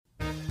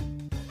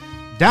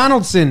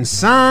Donaldson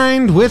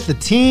signed with the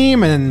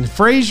team, and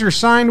Frazier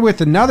signed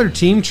with another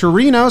team.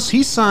 Chirinos,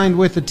 he signed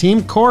with the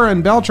team. Cora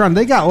and Beltran,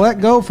 they got let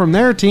go from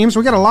their teams.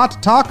 We got a lot to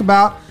talk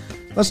about.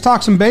 Let's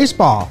talk some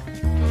baseball.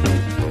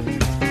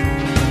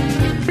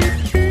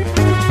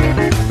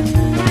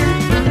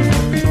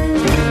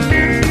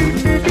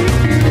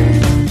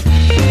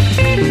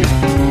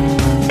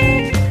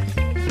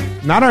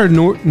 Not our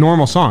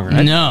normal song,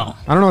 right? No.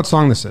 I don't know what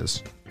song this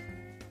is.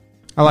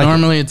 I like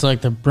Normally it's like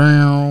the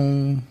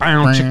brown.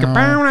 Bow chicka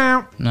bow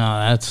out. No,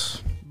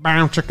 that's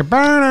Bow chicka bow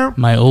out.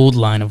 my old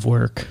line of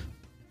work.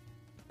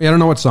 Yeah, I don't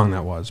know what song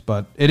that was,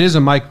 but it is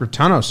a Mike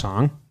Rotano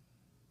song.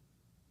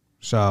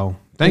 So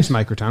thanks,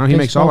 Mike Rotano. He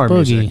makes all our Baseball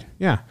music. Boogie.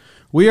 Yeah.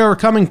 We are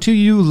coming to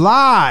you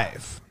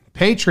live.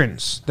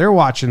 Patrons, they're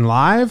watching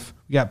live.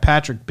 We got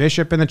Patrick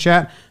Bishop in the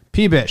chat.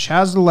 P-Bish,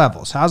 how's the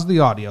levels? How's the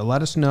audio?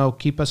 Let us know.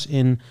 Keep us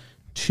in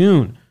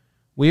tune.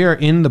 We are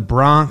in the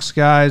Bronx,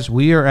 guys.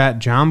 We are at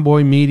John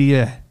Boy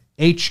Media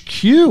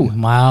HQ.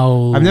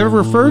 Wow. I've never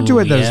referred to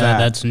it as that.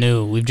 That's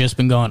new. We've just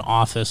been going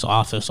office.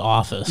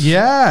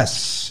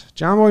 Yes.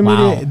 John Boy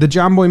Media, the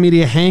John Boy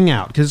Media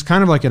Hangout, because it's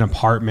kind of like an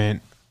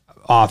apartment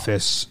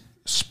office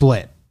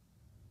split.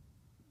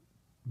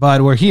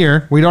 But we're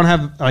here. We don't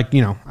have,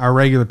 our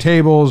regular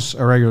tables,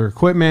 our regular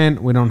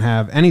equipment. We don't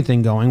have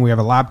anything going. We have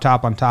a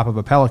laptop on top of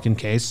a Pelican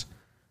case.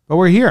 But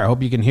we're here. I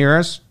hope you can hear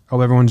us.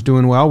 Hope everyone's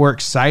doing well. We're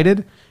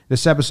excited.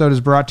 This episode is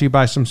brought to you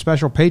by some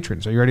special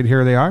patrons. Are you ready to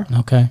hear who they are?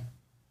 Okay.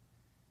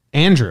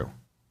 Andrew.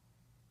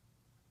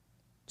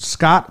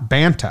 Scott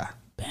Banta.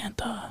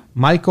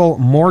 Michael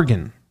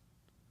Morgan.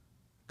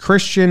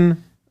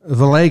 Christian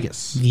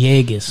Villegas.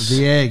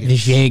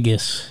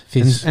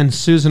 And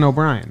Susan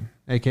O'Brien,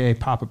 a.k.a.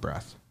 Papa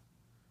Breath.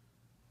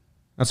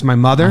 That's my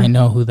mother. I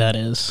know who that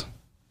is.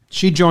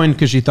 She joined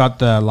because she thought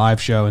the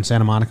live show in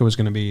Santa Monica was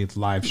going to be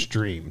live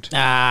streamed.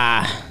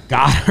 Got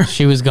her.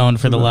 She was going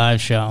for the live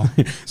show.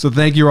 So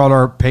thank you all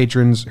our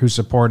patrons who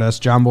support us.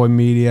 John Boy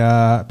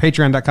Media,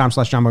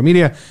 patreon.com/John Boy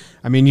Media.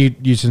 I mean,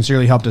 you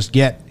sincerely helped us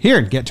get here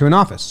and get to an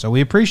office. So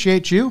we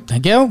appreciate you.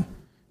 Thank you.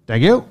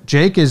 Thank you.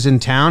 Jake is in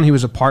town. He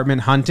was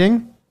apartment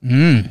hunting.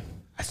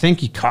 I think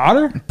he caught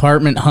her.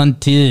 Apartment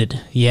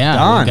hunted. Yeah.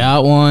 Done. We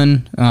got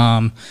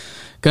one.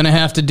 Gonna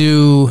have to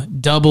do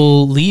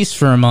double lease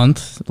for a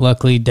month.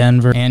 Luckily,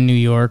 Denver and New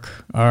York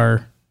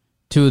are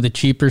two of the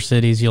cheaper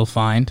cities you'll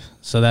find,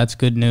 so that's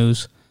good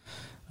news.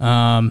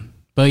 But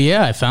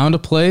yeah, I found a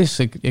place.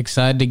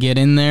 Excited to get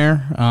in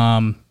there.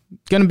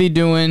 Gonna be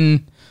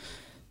doing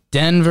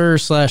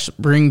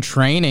Denver/spring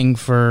training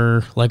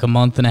for like a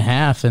month and a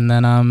half, and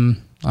then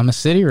I'm a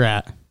city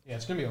rat. Yeah,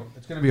 it's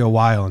gonna be a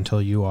while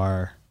until you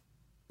are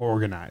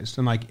organized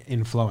and like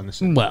in flow in the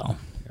city. Well.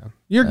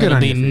 You're good It'll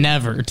on be your feet.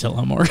 never till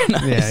I'm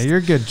organized. Yeah,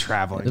 you're good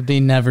traveling. It'll be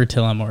never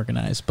till I'm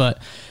organized.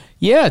 But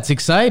yeah, it's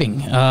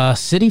exciting.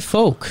 City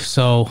folk.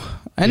 So,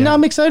 and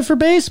I'm excited for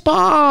baseball.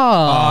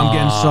 Oh, I'm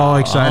getting so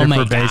excited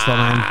my for baseball,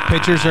 man.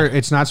 Pitchers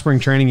it's not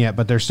spring training yet,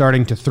 but they're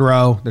starting to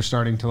throw. They're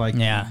starting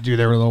to do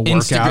their little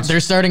workouts.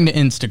 They're starting to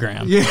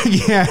Instagram.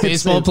 Yeah.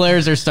 Baseball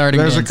players are starting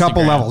There's to a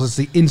couple levels.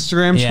 It's the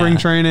Instagram spring Yeah.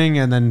 training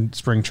and then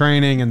spring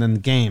training and then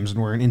games, and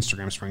we're in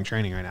Instagram spring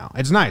training right now.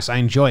 It's nice. I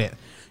enjoy it.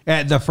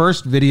 The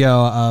first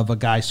video of a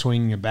guy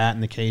swinging a bat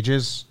in the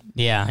cages,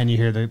 and you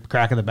hear the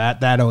crack of the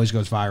bat, that always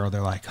goes viral.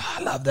 They're like, oh,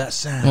 I love that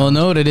sound. Well,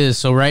 know what it is.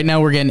 So right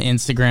now we're getting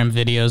Instagram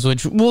videos,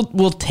 which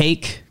we'll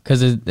take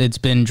because it's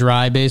been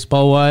dry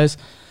baseball wise.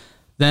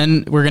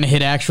 Then we're gonna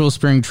hit actual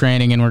spring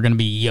training and we're gonna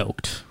be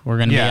yoked. We're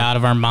gonna be out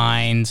of our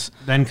minds.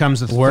 Then comes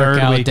the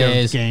workout third week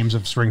days. of games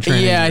of spring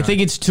training. Yeah, I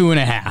think it's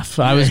 2.5.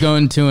 I was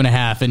going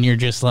 2.5, and you're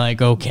just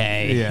like,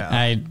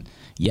 okay,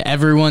 Yeah,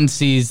 everyone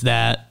sees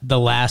that the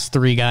last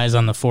 3 guys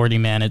on the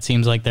 40-man, it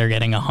seems like they're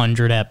getting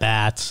 100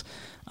 at-bats,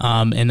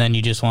 and then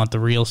you just want the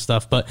real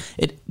stuff. But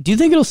do you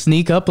think it'll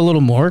sneak up a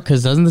little more?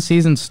 Because doesn't the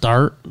season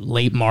start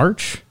late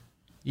March?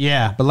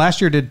 Yeah, but last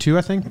year did too,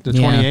 I think, the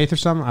 28th or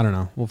something. I don't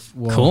know.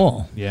 We'll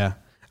cool. Yeah.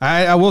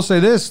 I will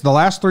say this. The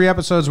last 3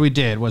 episodes we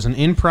did was an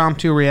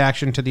impromptu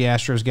reaction to the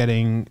Astros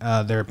getting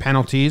their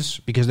penalties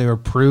because they were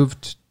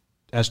proved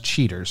as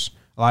cheaters.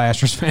 A lot of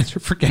Astros fans are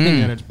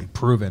forgetting that it's been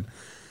proven.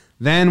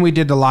 Then we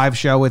did the live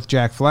show with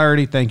Jack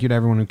Flaherty. Thank you to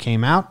everyone who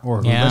came out or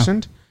who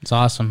listened. It's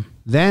awesome.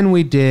 Then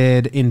we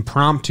did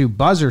impromptu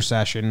buzzer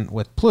session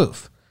with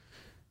Plouffe.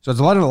 So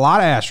it's a lot of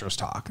Astros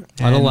talk.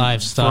 A lot of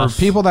live stuff. For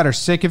people that are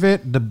sick of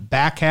it, the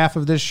back half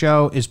of this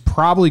show is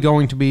probably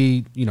going to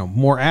be,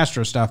 more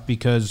Astro stuff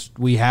because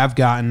we have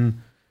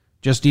gotten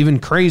just even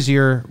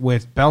crazier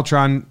with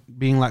Beltran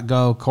being let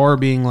go, Cora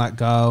being let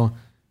go.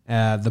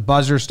 The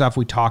buzzer stuff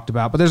we talked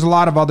about, but there's a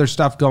lot of other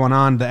stuff going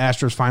on. The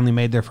Astros finally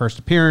made their first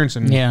appearance,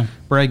 and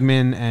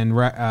Bregman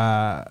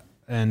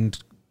and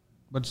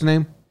what's the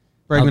name?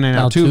 Bregman and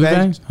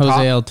Altuve.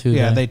 Jose Altuve.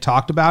 Yeah, they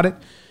talked about it.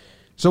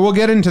 So we'll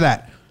get into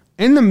that.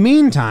 In the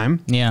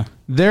meantime,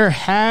 there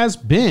has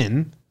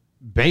been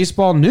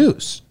baseball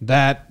news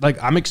that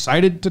I'm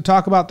excited to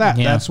talk about that.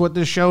 Yeah. That's what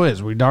this show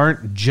is. We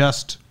aren't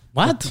just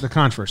the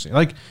controversy.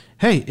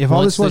 Hey, if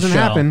all this What's the wasn't show?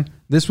 happen,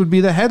 this would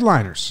be the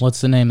headliners.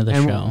 What's the name of the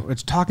show?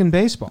 It's Talking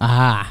Baseball.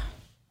 Ah,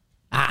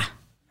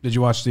 Did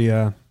you watch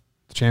the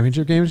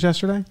championship games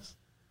yesterday?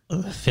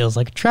 Feels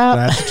like a trap.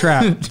 That's a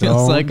trap.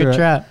 Feels like a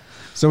trap.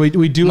 So we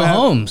do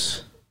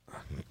Mahomes.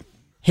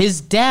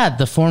 His dad,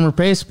 the former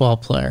baseball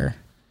player.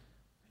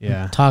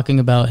 Yeah. Talking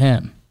about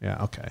him.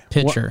 Yeah, okay.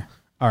 Pitcher.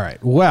 All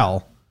right.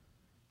 Well,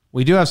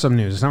 we do have some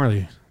news. It's not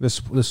really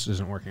this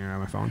isn't working on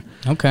my phone.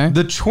 Okay.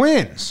 The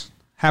Twins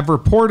have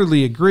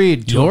reportedly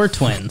agreed to Your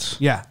Twins.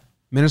 Yeah.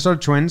 Minnesota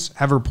Twins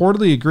have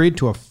reportedly agreed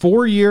to a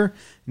 4-year,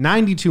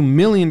 $92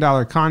 million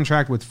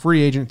contract with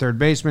free agent third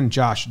baseman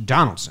Josh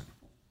Donaldson.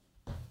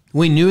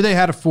 We knew they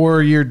had a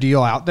 4-year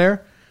deal out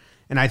there,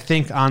 and I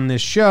think on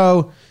this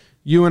show,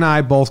 you and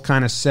I both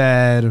kind of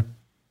said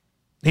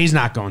he's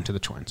not going to the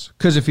Twins.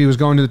 Because if he was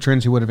going to the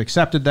Twins, he would have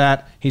accepted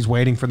that. He's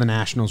waiting for the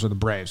Nationals or the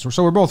Braves.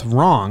 So we're both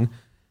wrong.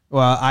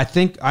 Well,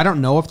 I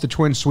don't know if the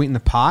Twins sweeten the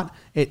pot.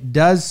 It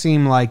does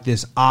seem like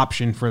this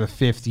option for the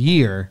 5th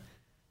year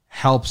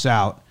helps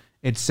out.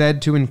 It's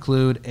said to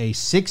include a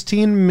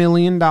 $16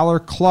 million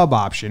club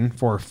option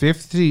for a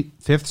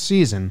fifth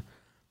season,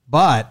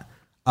 but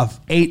a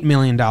 $8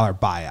 million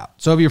buyout.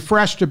 So if you're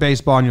fresh to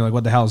baseball and you're like,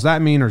 what the hell does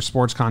that mean? Or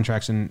sports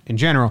contracts in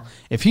general.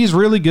 If he's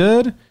really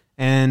good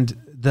and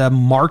the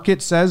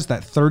market says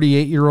that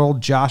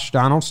 38-year-old Josh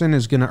Donaldson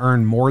is going to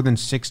earn more than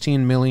 $16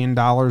 million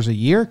a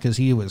year because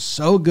he was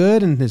so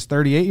good in his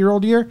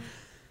 38-year-old year,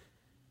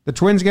 the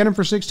Twins get him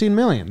for $16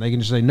 million. They can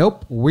just say,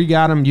 nope, we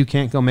got him. You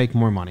can't go make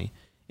more money.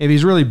 If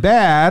he's really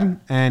bad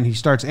and he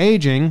starts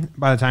aging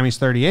by the time he's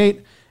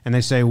 38 and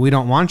they say, we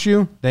don't want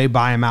you, they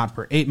buy him out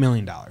for $8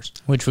 million.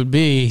 Which would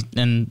be,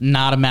 and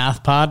not a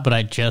math pod, but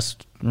I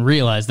just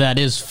realized that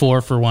is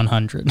 4 for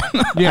 100.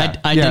 Yeah,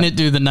 I didn't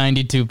do the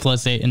 92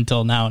 plus 8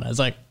 until now, and I was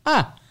like,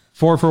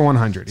 4 for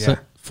 100, yeah. So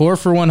 4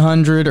 for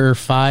 100 or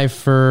 5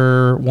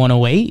 for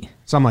 108?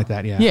 Something like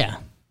that, yeah. Yeah.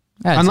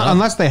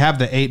 Unless they have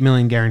the $8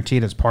 million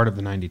guaranteed as part of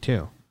the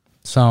 92.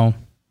 So,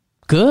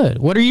 good.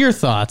 What are your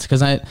thoughts?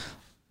 Because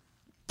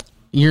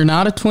you're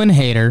not a Twin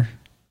hater.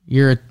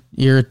 You're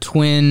a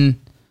Twin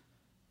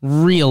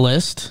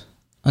realist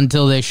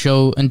until they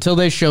show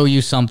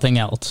you something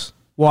else.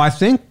 Well, I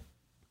think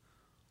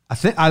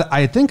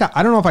I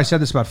don't know if I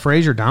said this about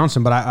Frazier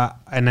Donaldson, but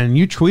and then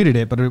you tweeted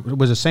it, but it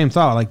was the same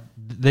thought. Like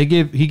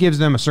he gives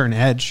them a certain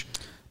edge.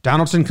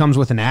 Donaldson comes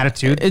with an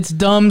attitude. It's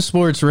dumb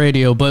sports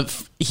radio,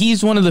 but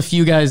he's one of the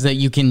few guys that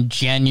you can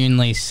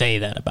genuinely say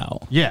that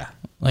about. Yeah,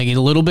 like a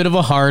little bit of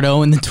a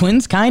hardo, and the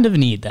Twins kind of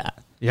need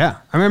that. Yeah,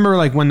 I remember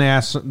like when they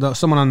asked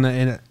someone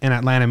in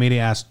Atlanta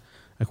media asked,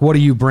 like, what do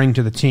you bring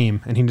to the team?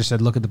 And he just said,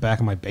 look at the back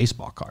of my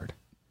baseball card.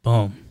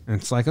 Boom. And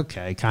it's like,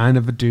 okay, kind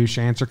of a douche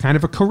answer, kind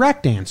of a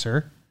correct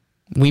answer.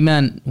 We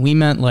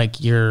meant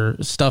like your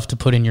stuff to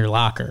put in your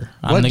locker.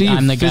 What do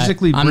you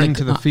physically bring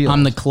to the field?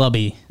 I'm the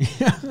clubby.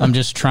 Yeah. I'm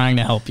just trying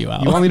to help you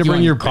out. You want me to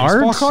bring your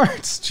baseball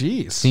cards?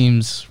 Jeez.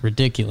 Seems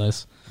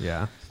ridiculous.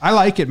 Yeah. I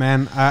like it,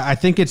 man. I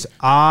think it's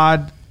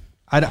odd.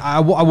 I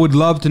would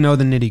love to know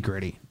the nitty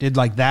gritty. Did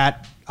like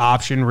that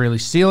option really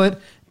seal it?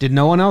 Did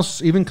no one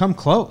else even come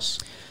close?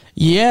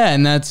 Yeah,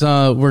 and that's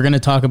we're going to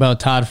talk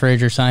about Todd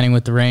Frazier signing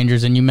with the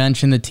Rangers, and you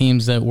mentioned the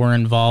teams that were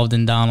involved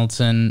in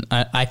Donaldson.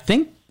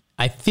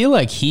 I feel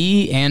like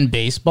he and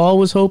baseball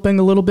was hoping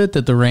a little bit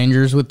that the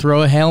Rangers would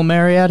throw a Hail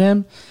Mary at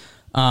him.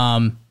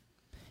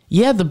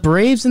 Yeah, the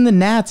Braves and the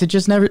Nats, it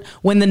just never...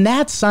 When the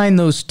Nats signed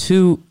those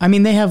two, I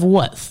mean, they have,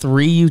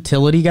 3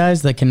 utility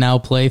guys that can now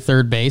play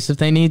third base if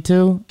they need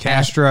to?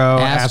 Castro,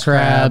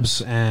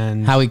 Askrabs,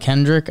 and... Howie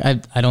Kendrick.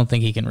 I don't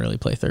think he can really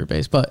play third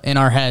base, but in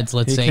our heads,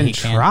 let's say he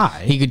can.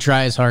 Try. He could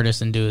try his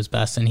hardest and do his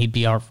best, and he'd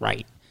be all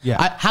right.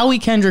 Yeah. Howie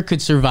Kendrick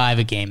could survive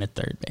a game at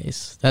third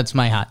base. That's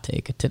my hot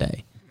take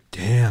today.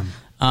 Damn.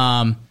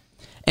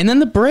 And then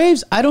the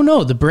Braves, I don't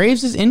know. The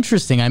Braves is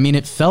interesting. I mean,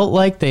 it felt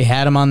like they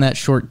had him on that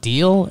short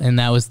deal, and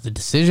that was the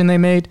decision they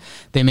made.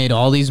 They made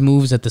all these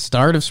moves at the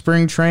start of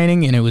spring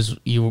training, and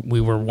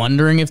we were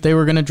wondering if they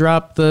were going to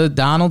drop the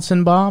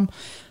Donaldson bomb.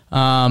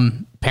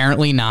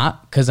 Apparently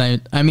not, because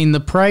I mean,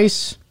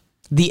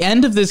 the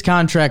end of this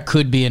contract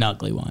could be an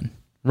ugly one,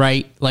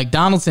 right? Like,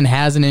 Donaldson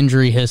has an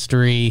injury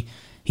history.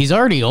 He's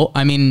already old.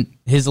 I mean,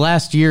 his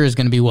last year is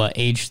going to be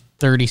age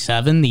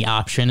 37? The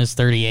option is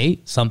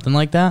 38, something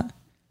like that.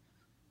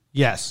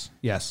 Yes.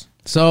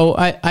 So,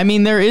 I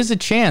mean, there is a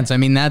chance. I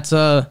mean, that's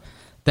a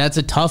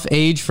tough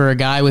age for a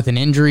guy with an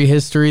injury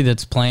history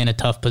that's playing a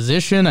tough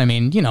position. I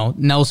mean,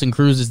 Nelson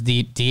Cruz is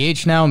the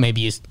DH now.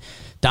 Maybe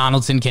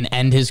Donaldson can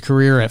end his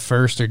career at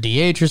first or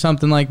DH or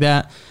something like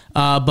that.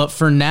 But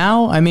for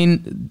now, I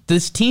mean,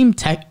 this team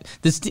set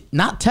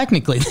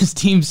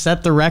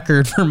the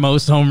record for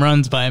most home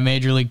runs by a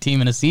major league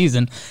team in a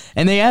season.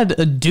 And they had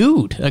a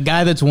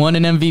guy that's won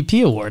an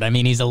MVP award. I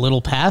mean, he's a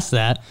little past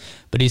that,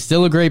 but he's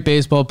still a great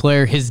baseball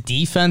player. His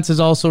defense is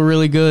also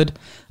really good.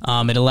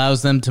 It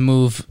allows them to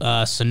move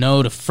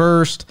Sano to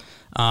first,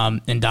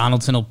 and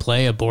Donaldson will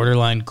play a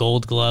borderline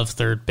Gold Glove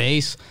third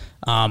base.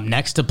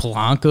 Next to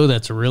Polanco,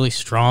 that's a really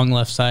strong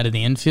left side of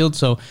the infield.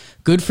 So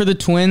good for the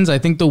Twins. I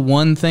think the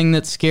one thing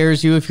that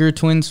scares you if you're a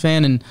Twins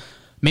fan, and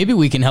maybe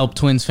we can help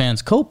Twins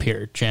fans cope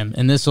here, Jim.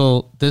 And this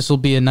will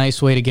be a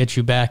nice way to get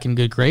you back in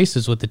good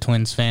graces with the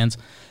Twins fans.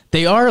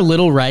 They are a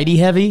little righty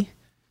heavy.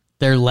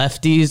 Their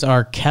lefties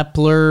are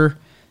Kepler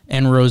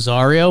and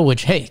Rosario,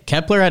 which, hey,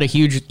 Kepler had a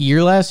huge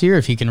year last year.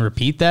 If he can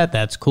repeat that,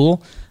 that's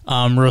cool.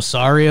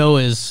 Rosario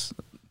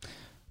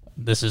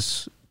this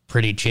is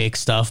pretty Jake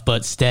stuff,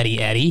 but Steady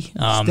Eddie.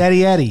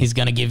 Steady Eddie. He's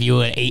going to give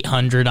you an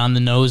 800 on the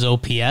nose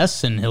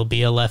OPS, and he'll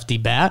be a lefty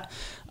bat.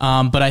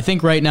 But I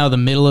think right now the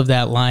middle of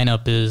that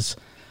lineup is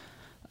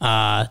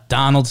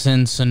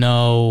Donaldson,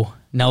 Sano,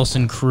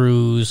 Nelson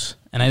Cruz,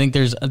 and I think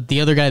there's the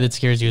other guy that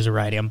scares you is a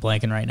righty. I'm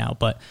blanking right now.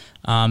 But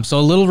so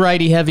a little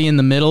righty heavy in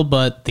the middle,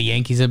 but the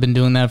Yankees have been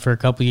doing that for a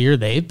couple of years.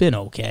 They've been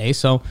okay.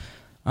 So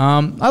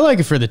I like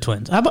it for the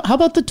Twins. How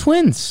about the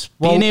Twins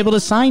being able to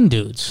sign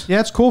dudes?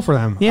 Yeah, it's cool for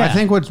them. Yeah. I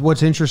think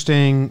what's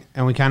interesting,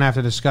 and we kind of have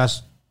to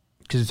discuss,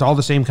 because it's all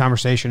the same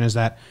conversation, is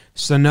that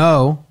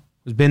Sano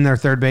has been their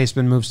third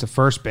baseman, moves to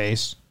first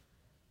base,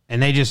 and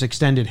they just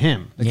extended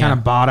him. They kind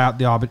of bought out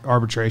the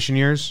arbitration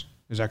years.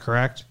 Is that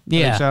correct? Yeah.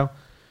 I think so.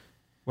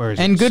 Where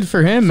is and it? Good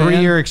for him, man.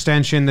 3-year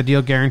extension. The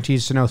deal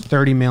guarantees Sano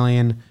 $30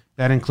 million.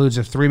 That includes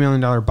a $3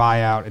 million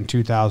buyout in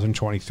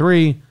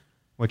 2023.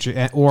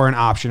 Or an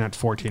option at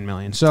 $14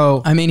 million.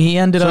 So I mean, he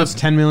ended up. It's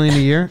 $10 million a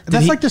year.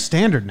 That's like the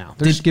standard now.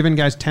 They're just giving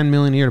guys $10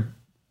 million a year.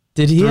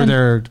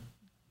 Their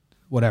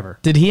whatever?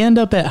 Did he end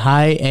up at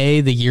high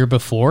A the year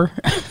before?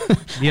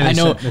 Yeah, I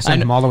know. They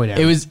sent him all the way down.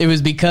 It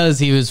was because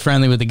he was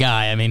friendly with the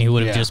guy. I mean, he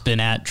would have just been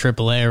at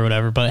AAA or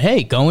whatever. But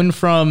hey, going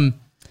from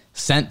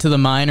sent to the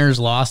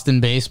minors, lost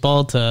in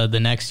baseball, to the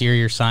next year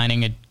you're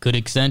signing a good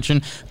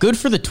extension. Good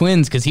for the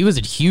Twins, because he was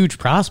a huge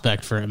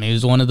prospect for him. He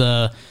was one of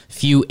the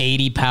few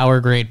 80 power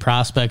grade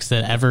prospects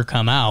that ever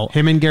come out.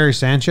 Him and Gary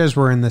Sanchez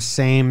were in the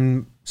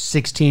same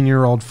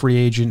 16-year-old free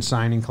agent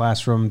signing class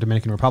from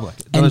Dominican Republic.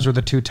 Those were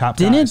the two top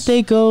guys. Didn't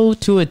they go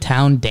to a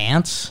town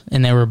dance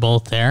and they were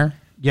both there?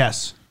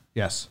 Yes.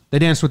 They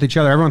danced with each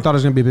other. Everyone thought it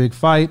was going to be a big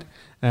fight.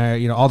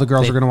 All the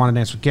girls are going to want to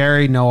dance with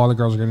Gary. No, all the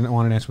girls are going to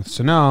want to dance with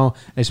Sano.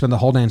 They spend the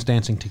whole dance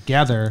dancing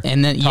together.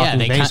 And then,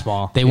 talking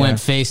baseball. They went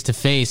face to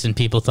face, and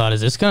people thought,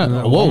 "Is this going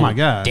to? Oh my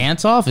god,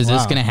 dance off? Is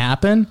this going to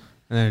happen?"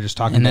 And they're just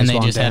talking. And then they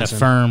just had a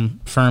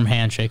firm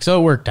handshake,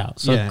 so it worked out.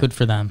 So good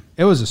for them.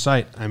 It was a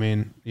sight. I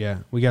mean,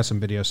 we got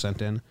some videos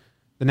sent in.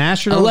 The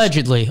Nationals,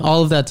 allegedly,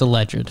 all of that's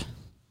alleged.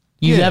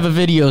 You have a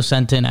video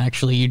sent in,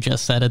 actually, you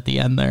just said at the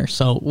end there.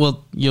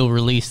 So you'll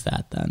release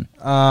that then.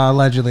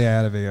 Allegedly, I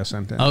had a video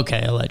sent in.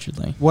 Okay,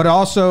 allegedly. What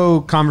also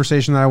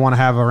conversation that I want to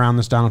have around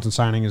this Donaldson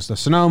signing is the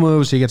Sano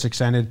moves. He gets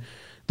extended.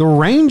 The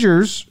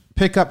Rangers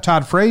pick up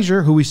Todd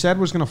Frazier, who we said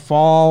was going to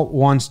fall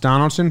once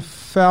Donaldson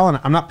fell. And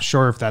I'm not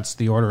sure if that's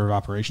the order of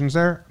operations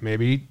there.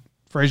 Maybe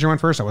Frazier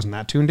went first. I wasn't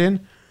that tuned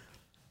in.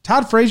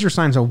 Todd Frazier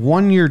signs a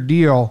 1-year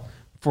deal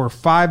for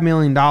 $5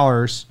 million.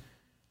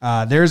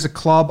 There's a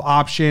club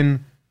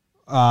option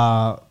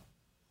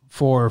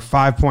for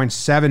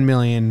 $5.7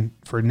 million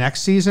for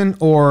next season,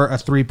 or a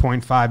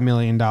 $3.5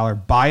 million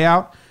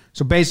buyout.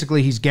 So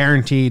basically, he's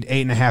guaranteed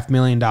 $8.5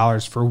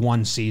 million for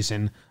one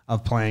season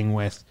of playing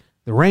with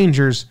the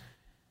Rangers.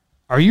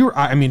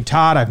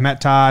 Todd, I've met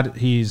Todd.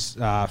 He's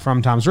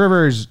from Toms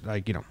River. He's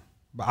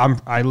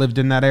I lived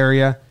in that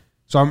area.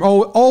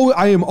 So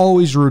I am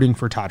always rooting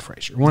for Todd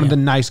Frazier, one of the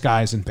nice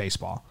guys in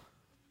baseball.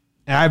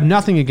 And I have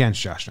nothing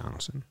against Josh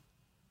Donaldson.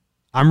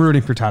 I'm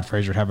rooting for Todd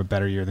Frazier to have a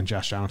better year than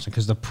Josh Donaldson,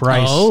 because the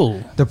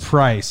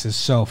price is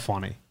so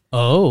funny.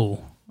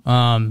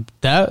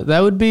 That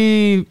would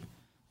be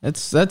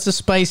that's a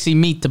spicy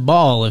meat to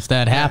ball if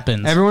that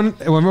happens. Everyone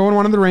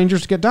wanted the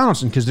Rangers to get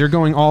Donaldson because they're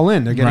going all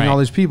in. They're getting all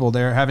these people.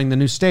 They're having the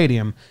new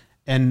stadium,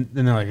 and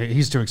then they're like,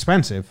 he's too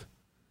expensive.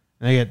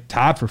 And they get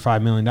Todd for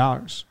 $5 million.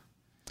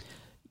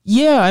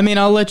 Yeah, I mean,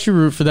 I'll let you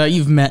root for that.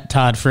 You've met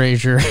Todd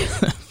Frazier.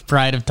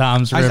 Pride of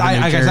Toms River,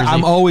 New Jersey.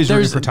 I'm always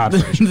rooting for Todd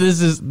Frazier.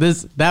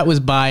 That was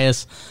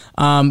bias.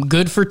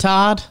 Good for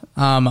Todd.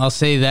 I'll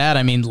say that.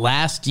 I mean,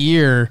 last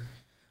year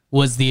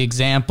was the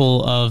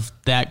example of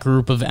that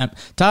group of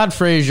Todd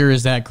Frazier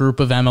is that group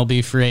of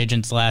MLB free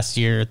agents last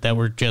year that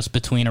were just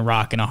between a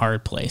rock and a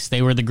hard place.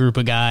 They were the group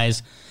of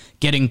guys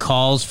getting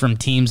calls from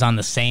teams on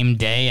the same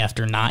day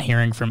after not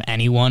hearing from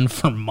anyone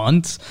for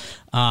months.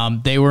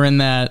 They were in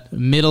that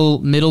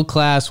middle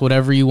class,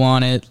 whatever you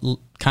want it,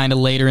 kind of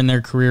later in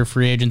their career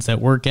free agents that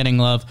weren't getting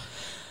love.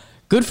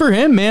 Good for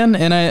him, man.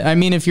 And I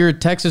mean, if you're a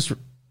Texas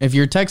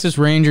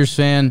Rangers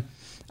fan,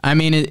 I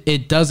mean,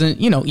 it doesn't,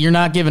 you're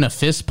not giving a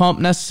fist pump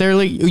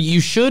necessarily. You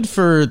should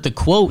for the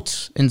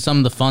quotes and some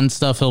of the fun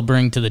stuff he'll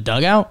bring to the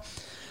dugout.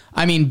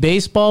 I mean,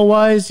 baseball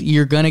wise,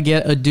 you're going to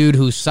get a dude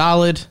who's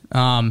solid.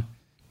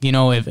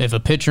 If a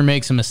pitcher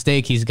makes a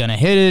mistake, he's going to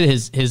hit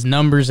it. His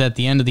numbers at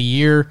the end of the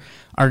year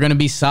are going to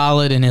be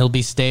solid, and he'll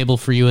be stable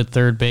for you at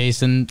third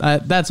base. And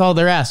that's all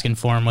they're asking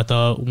for him with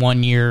a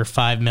 1-year,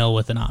 $5 million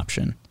with an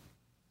option.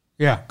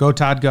 Yeah, go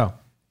Todd, go.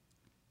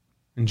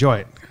 Enjoy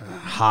it.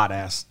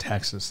 Hot-ass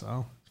Texas,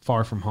 though.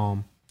 Far from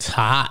home. It's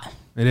hot.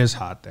 It is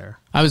hot there.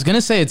 I was going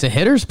to say it's a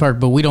hitter's park,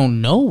 but we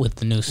don't know with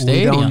the new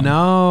stadium. We don't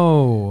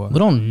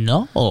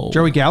know.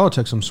 Joey Gallo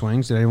took some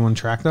swings. Did anyone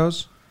track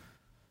those?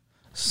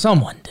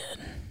 Someone did.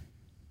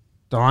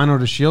 Delano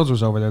DeShields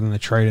was over there, then they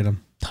traded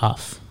him.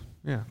 Tough.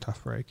 Yeah,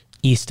 tough break.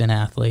 Easton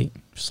athlete,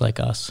 just like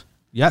us.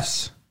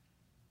 Yes.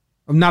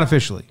 Not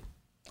officially.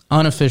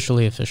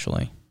 Unofficially,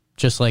 officially.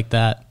 Just like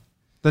that.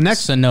 The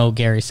next Sano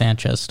Gary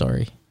Sanchez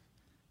story.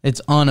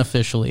 It's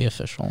unofficially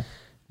official.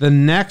 The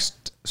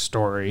next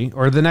story,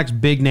 or the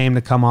next big name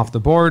to come off the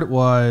board,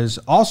 was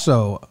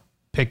also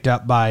picked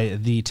up by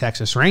the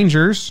Texas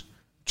Rangers,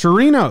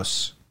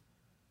 Chirinos.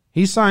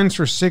 He signs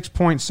for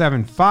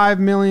 $6.75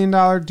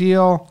 million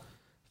deal,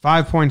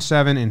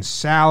 $5.7 in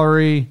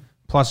salary,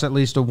 plus at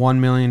least a $1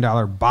 million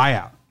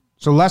buyout.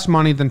 So less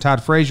money than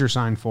Todd Frazier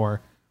signed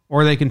for,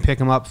 or they can pick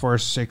him up for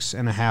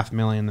 $6.5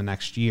 million the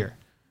next year.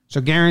 So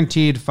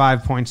guaranteed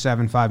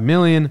 $5.75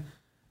 million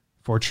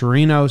for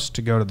Chirinos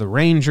to go to the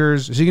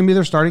Rangers. Is he going to be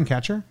their starting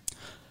catcher?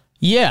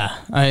 Yeah,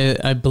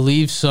 I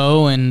believe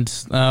so, and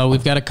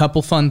we've got a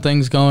couple fun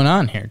things going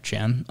on here,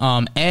 Jim.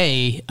 I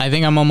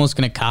think I'm almost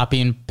going to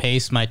copy and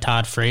paste my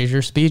Todd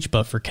Frazier speech,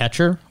 but for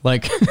catcher.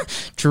 Like,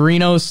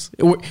 Chirinos,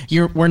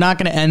 we're not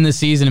going to end the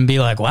season and be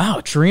like, wow,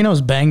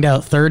 Chirinos banged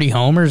out 30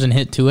 homers and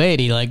hit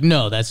 280. Like,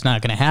 no, that's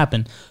not going to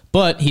happen.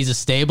 But he's a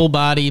stable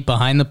body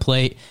behind the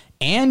plate.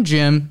 And,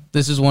 Jim,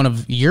 this is one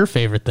of your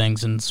favorite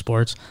things in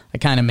sports. I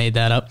kind of made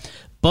that up.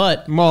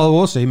 But well,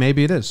 we'll see.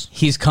 Maybe it is.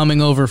 He's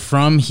coming over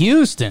from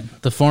Houston,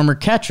 the former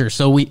catcher.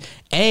 So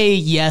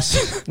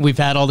yes, we've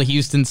had all the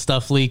Houston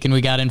stuff leak and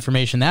we got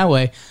information that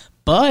way.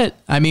 But,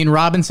 I mean,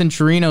 Robinson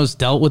Chirinos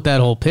dealt with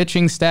that whole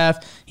pitching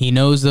staff. He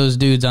knows those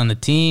dudes on the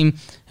team.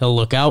 He'll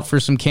look out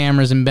for some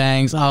cameras and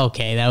bangs. Oh,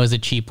 okay, that was a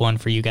cheap one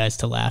for you guys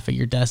to laugh at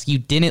your desk. You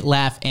didn't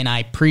laugh, and I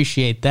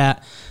appreciate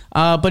that.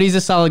 But he's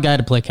a solid guy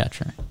to play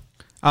catcher.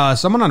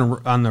 Someone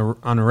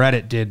on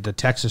Reddit did the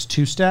Texas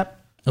two-step.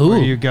 Ooh. Where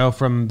you go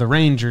from the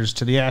Rangers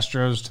to the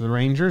Astros to the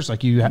Rangers.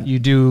 Like you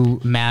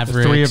do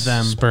Mavericks, three of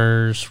them.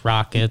 Spurs,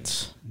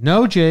 Rockets.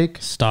 No, Jake.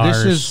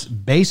 Stars. This is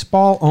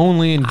baseball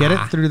only, and get it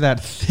through that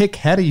thick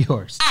head of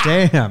yours.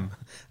 Damn.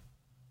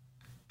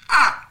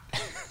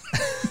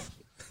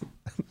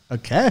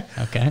 Okay.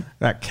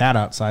 That cat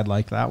outside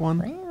liked that one.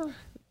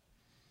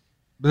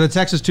 But the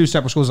Texas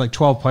two-step school is like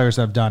 12 players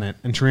that have done it,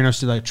 and Chirinos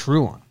did like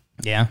true one.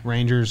 Yeah.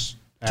 Rangers,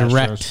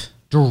 Astros.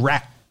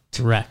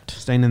 Direct.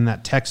 Staying in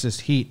that Texas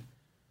heat.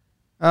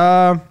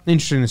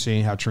 Interesting to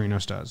see how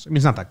Chirinos does. I mean,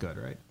 it's not that good,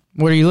 right?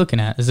 What are you looking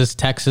at? Is this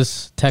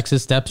Texas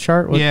depth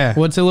chart? Yeah.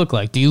 What's it look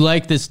like? Do you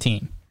like this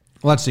team?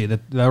 Let's see.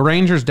 The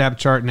Rangers depth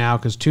chart now,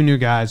 because two new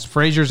guys.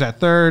 Frazier's at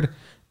third.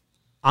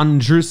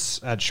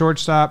 Andrus at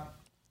shortstop.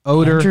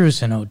 Odor.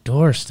 Andrus and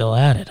Odor still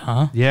at it,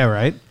 huh? Yeah,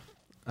 right.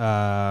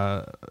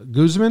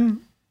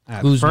 Guzman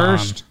at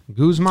first.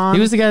 Guzman.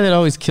 He was the guy that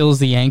always kills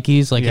the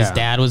Yankees. Like his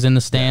dad was in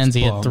the stands.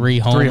 He had 3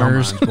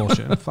 homers.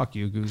 Bullshit. Fuck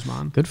you,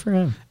 Guzman. Good for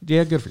him.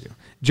 Yeah, good for you.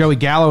 Joey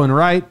Gallo in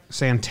right,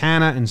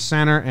 Santana in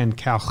center, and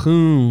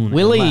Calhoun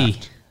Willie. in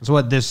left. That's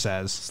what this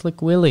says.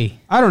 Slick Willie.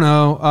 I don't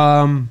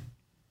know.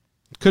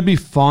 Could be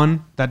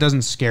fun. That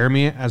doesn't scare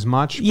me as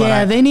much.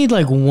 Yeah, they need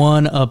like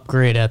one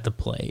upgrade at the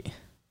plate.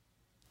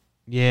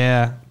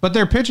 Yeah, but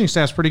their pitching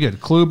staff's pretty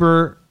good.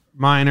 Kluber,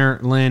 Minor,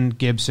 Lynn,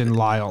 Gibson,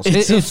 Lyles.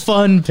 It's a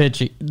fun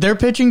pitching. Their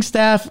pitching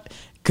staff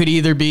could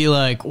either be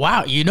like,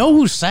 wow, you know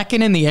who's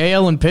second in the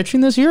AL in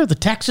pitching this year? The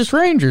Texas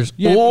Rangers.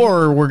 Yeah.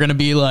 Or we're going to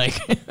be like,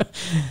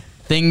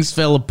 things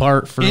fell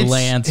apart for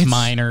Lance,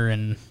 Minor,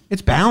 and...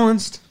 It's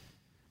balanced.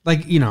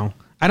 Like,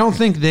 I don't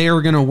think they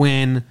are going to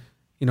win.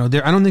 I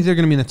don't think they're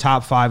going to be in the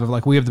top 5 of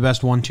like, we have the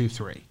best 1, 2,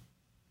 3.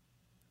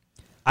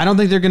 I don't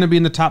think they're going to be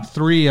in the top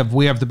 3 of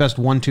we have the best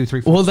 1, 2,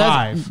 3, 4,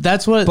 5.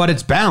 That's what. But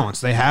it's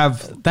balanced. They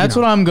have. That's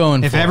what I'm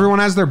going for. If everyone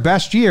has their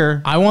best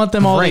year, I want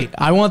them all.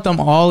 I want them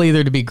all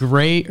either to be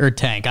great or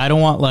tank. I don't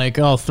want like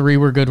 3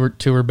 were good,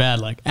 2 were bad.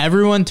 Like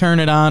everyone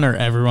turn it on or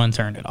everyone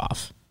turn it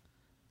off.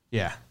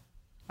 Yeah,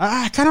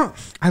 I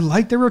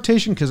like their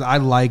rotation because I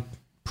like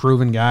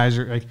proven guys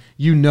or like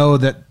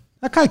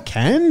that guy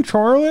can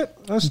twirl it.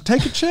 Let's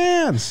take a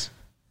chance.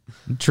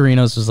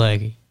 Chirinos was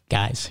like,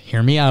 guys,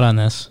 hear me out on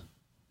this.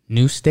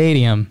 New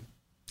stadium,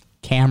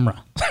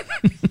 camera.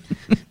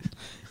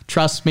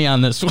 Trust me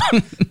on this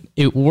one.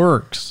 It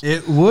works.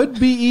 It would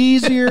be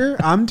easier,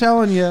 I'm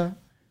telling you,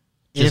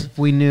 if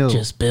we knew.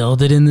 Just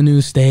build it in the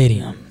new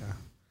stadium.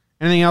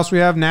 Anything else we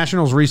have?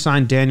 Nationals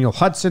re-signed Daniel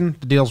Hudson.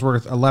 The deal's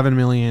worth $11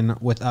 million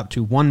with up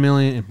to $1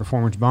 million in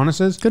performance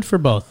bonuses. Good for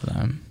both of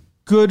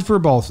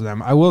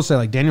them. I will say,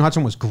 like, Daniel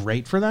Hudson was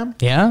great for them.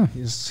 Yeah.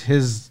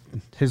 His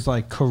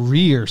like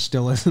career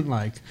still isn't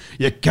like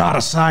you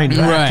gotta sign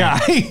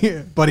that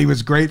guy, but he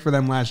was great for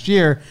them last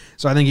year.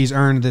 So I think he's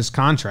earned this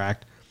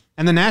contract.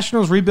 And the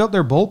Nationals rebuilt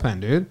their bullpen,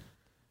 dude.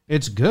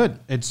 It's good.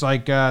 It's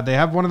like they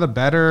have one of the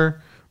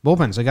better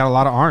bullpens. They got a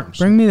lot of arms.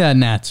 Bring me that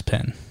Nats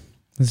pin.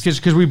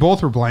 Because we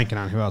both were blanking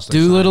on who else.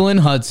 Doolittle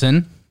and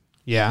Hudson.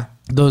 Yeah,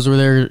 those were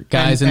their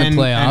guys in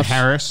the playoffs. And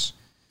Harris.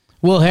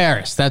 Will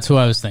Harris. That's who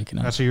I was thinking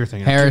of. That's who you're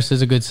thinking. Harris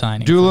is a good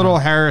signing. Doolittle,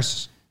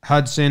 Harris,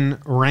 Hudson,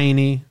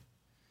 Rainey.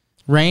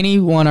 Rainey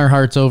won our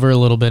hearts over a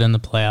little bit in the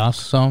playoffs.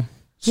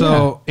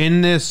 So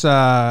in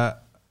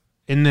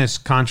this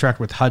contract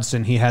with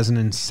Hudson, he has an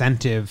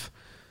incentive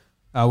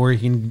where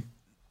he can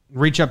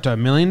reach up to $1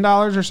 million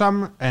or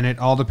something, and it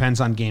all depends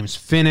on games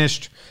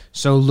finished.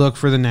 So look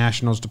for the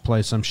Nationals to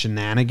play some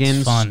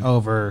shenanigans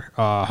over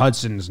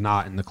Hudson's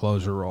not in the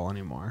closer role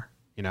anymore.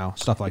 You know,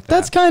 stuff like that.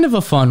 That's kind of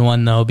a fun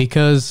one, though,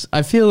 because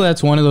I feel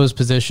that's one of those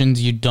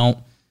positions you don't,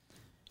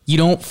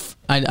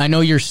 I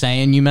know you're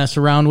saying you mess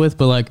around with,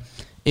 but like,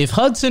 if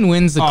Hudson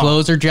wins the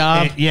closer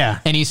job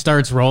and he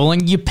starts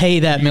rolling, you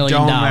pay that $1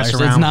 million.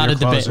 It's not a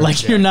debate.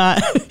 Like you're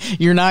not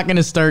going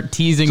to start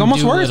teasing. It's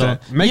almost worth it.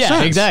 Makes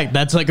sense. Exactly.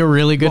 That's like a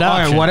really good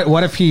option. Right,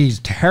 what if he's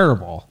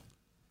terrible,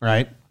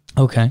 right?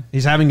 Okay.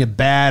 He's having a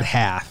bad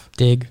half.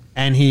 Dig.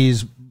 And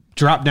he's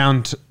dropped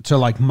down to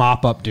like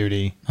mop up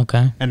duty.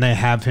 Okay. And they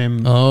have him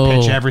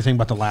pitch everything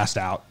but the last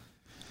out.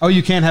 Oh,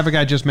 you can't have a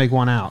guy just make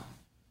one out.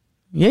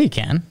 Yeah, you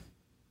can.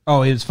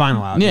 Oh, his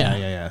final out.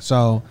 Yeah.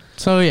 So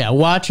yeah,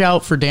 watch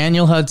out for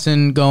Daniel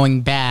Hudson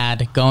going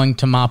bad, going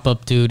to mop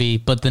up duty,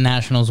 but the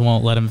Nationals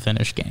won't let him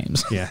finish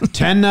games. Yeah,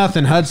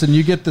 10-0 Hudson.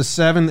 You get the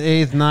 7th,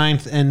 8th,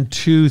 9th, and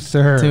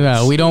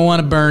 2/3. We don't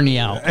want to burn you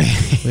out.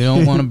 We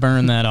don't want to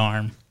burn that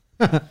arm.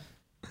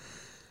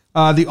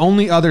 The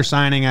only other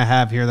signing I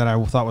have here that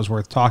I thought was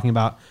worth talking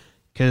about,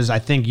 because I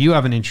think you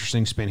have an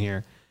interesting spin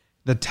here.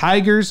 The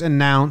Tigers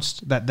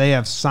announced that they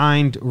have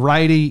signed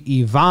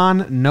righty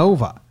Ivan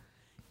Nova.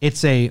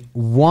 It's a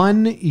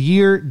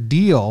 1-year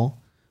deal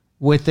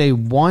with a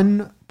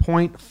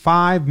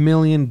 $1.5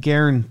 million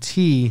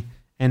guarantee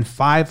and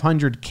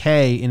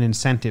 $500K in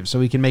incentives, so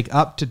he can make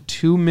up to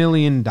 $2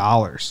 million.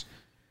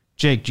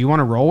 Jake, do you want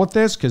to roll with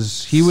this?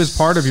 Because he was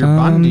part of your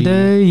Bundy.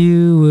 Someday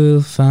you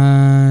will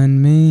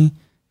find me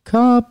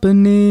caught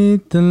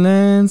beneath the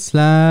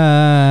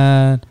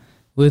landslide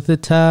with the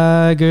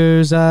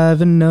Tigers,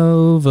 Ivan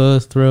Nova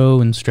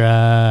throwing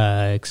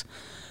strikes.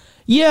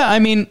 Yeah, I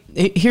mean,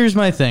 here's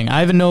my thing.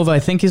 Ivan Nova, I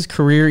think his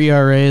career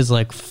ERA is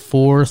like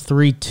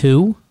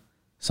 4.32,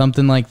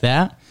 something like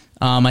that.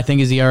 I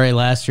think his ERA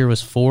last year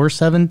was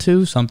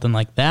 4.72, something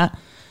like that.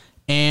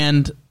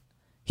 And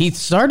he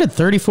started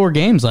 34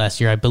 games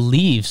last year, I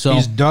believe. So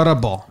he's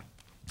durable.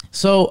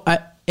 So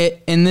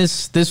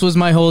this was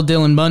my whole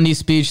Dylan Bundy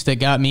speech that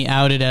got me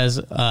outed as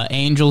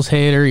Angels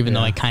hater, even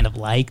though I kind of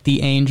like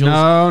the Angels.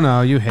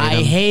 No, you hate him.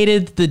 I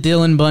hated the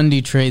Dylan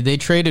Bundy trade. They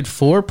traded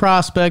 4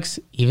 prospects,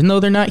 even though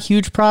they're not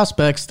huge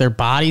prospects. They're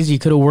bodies you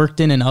could have worked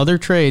in other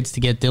trades to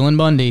get Dylan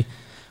Bundy,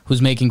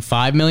 who's making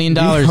 $5 million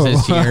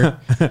this year.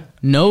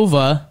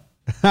 Nova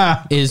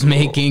is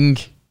making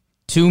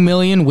 $2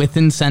 million with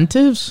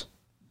incentives.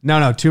 No,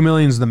 $2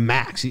 million is the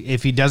max.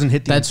 If he doesn't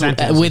hit the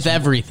incentives. With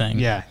everything.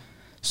 Yeah.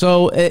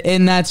 So,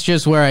 and that's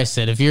just where I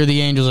sit. If you're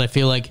the Angels, I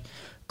feel like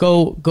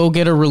go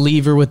get a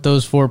reliever with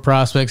those 4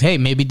 prospects. Hey,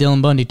 maybe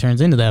Dylan Bundy turns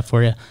into that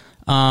for you.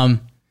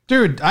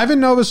 Dude, Ivan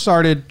Nova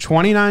started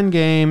 29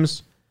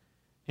 games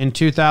in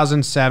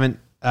 2007.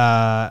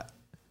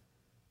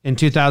 In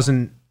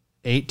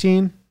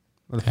 2018?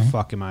 Where the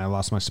fuck am I? I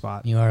lost my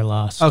spot. You are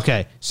lost.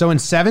 Okay, so in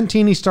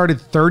 17 he started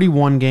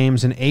 31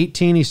 games. In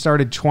 18 he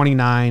started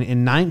 29.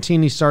 In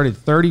 19 he started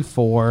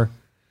 34.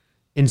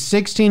 In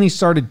 16 he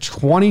started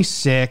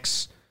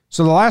 26.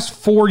 So the last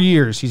 4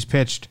 years he's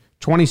pitched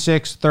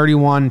 26,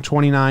 31,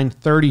 29,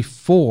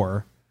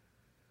 34.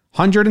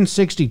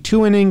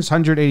 162 innings,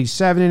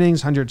 187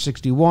 innings,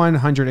 161,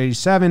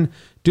 187.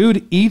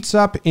 Dude eats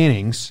up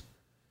innings.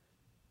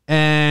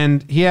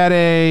 And he had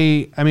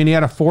a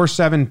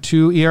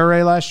 4.72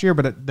 ERA last year,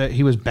 but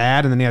he was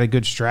bad, and then he had a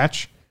good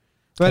stretch.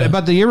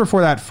 But the year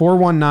before that,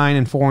 4.19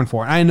 and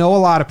 4.4. I know a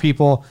lot of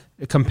people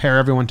compare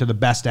everyone to the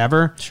best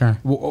ever. Sure.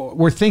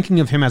 We're thinking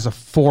of him as a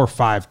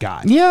 4-5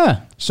 guy.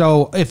 Yeah.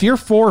 So if your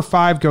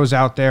 4-5 goes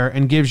out there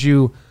and gives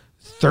you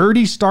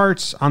 30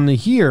 starts on the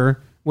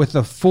year with a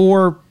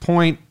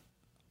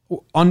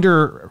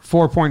under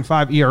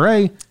 4.5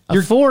 ERA,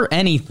 you're for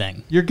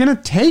anything. You're going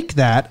to take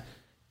that.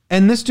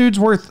 And this dude's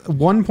worth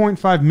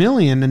 $1.5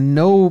 million and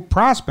no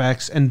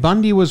prospects, and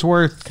Bundy was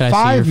worth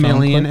 $5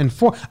 million and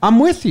 4. I'm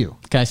with you.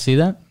 Can I see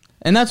that?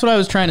 And that's what I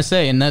was trying to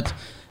say. And that's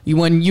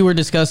when you were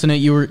discussing it,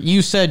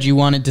 you said you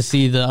wanted to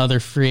see the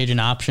other free agent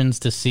options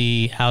to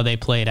see how they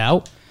played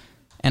out.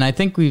 And I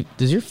think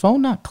does your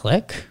phone not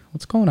click?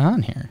 What's going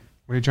on here?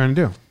 What are you trying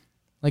to do?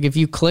 Like if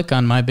you click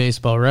on My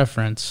Baseball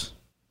Reference,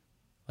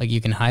 like you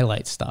can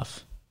highlight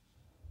stuff.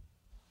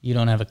 You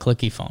don't have a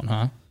clicky phone,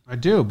 huh? I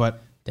do,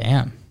 but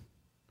damn.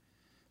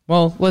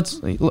 Well,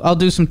 I'll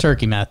do some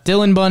turkey math.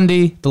 Dylan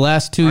Bundy, the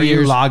last 2 years.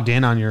 Are you logged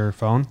in on your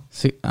phone?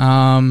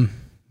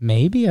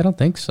 Maybe. I don't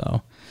think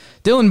so.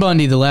 Dylan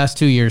Bundy, the last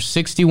 2 years,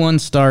 61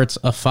 starts,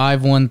 a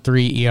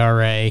 5.13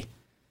 ERA,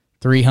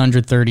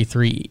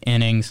 333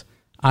 innings.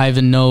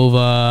 Ivan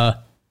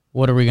Nova,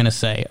 what are we going to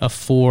say? A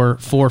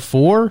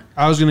 4.44?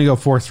 I was going to go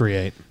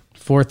 4.38.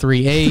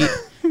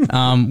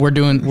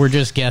 4.38. We're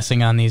just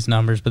guessing on these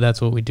numbers, but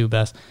that's what we do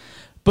best.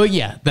 But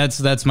yeah,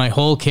 that's my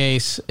whole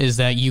case, is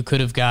that you could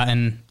have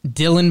gotten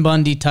Dylan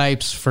Bundy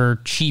types for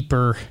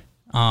cheaper.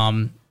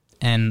 And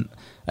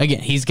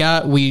again, he's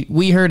got,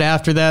 we heard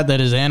after that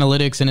his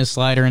analytics and his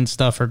slider and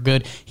stuff are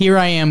good. Here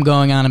I am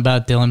going on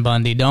about Dylan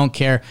Bundy. Don't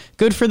care.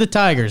 Good for the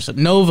Tigers.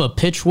 Nova,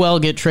 pitch well,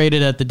 get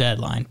traded at the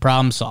deadline.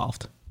 Problem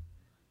solved.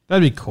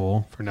 That'd be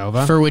cool for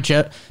Nova. For which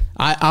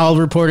I'll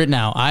report it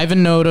now.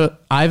 Ivan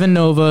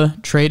Nova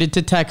traded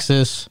to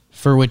Texas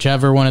for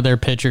whichever one of their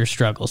pitchers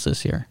struggles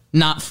this year.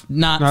 Not for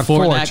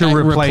that to guy.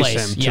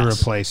 Replace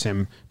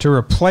him. To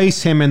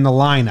replace him in the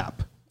lineup.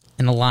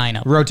 In the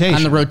lineup. Rotation.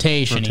 On the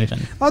rotation.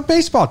 Even. Well,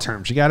 baseball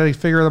terms. You got to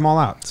figure them all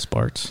out.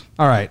 Sports.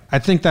 All right. I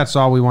think that's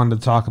all we wanted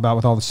to talk about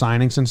with all the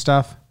signings and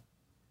stuff.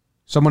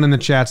 Someone in the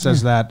chat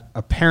says that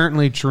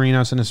apparently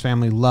Chirinos and his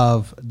family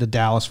love the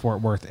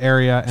Dallas-Fort Worth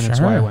area, and that's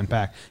why he went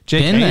back.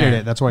 Jake hated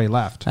it. That's why he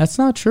left. That's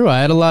not true. I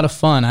had a lot of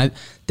fun.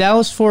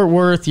 Dallas-Fort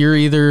Worth,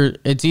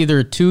 it's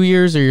either 2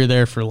 years or you're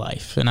there for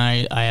life. And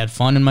I had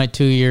fun in my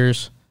 2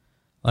 years.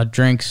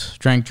 Drinks.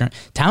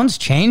 Town's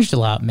changed a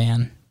lot,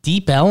 man.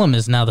 Deep Ellum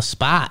is now the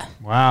spot.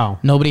 Wow.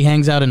 Nobody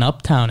hangs out in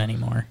Uptown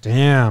anymore.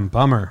 Damn,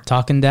 bummer.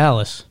 Talking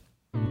Dallas.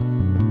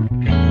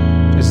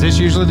 Is this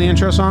usually the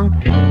intro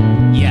song?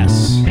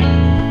 Yes.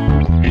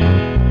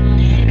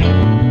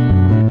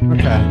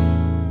 Okay.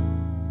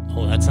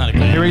 Oh, that's not a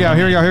good. Here we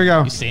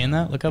go. You seeing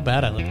that? Look how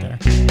bad I look there.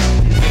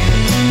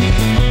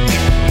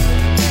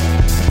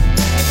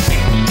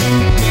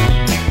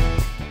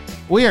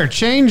 We are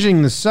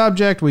changing the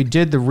subject. We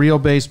did the real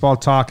baseball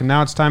talk, and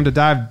now it's time to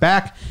dive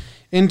back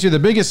into the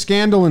biggest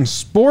scandal in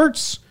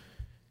sports.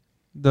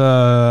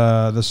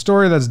 The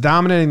story that's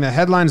dominating the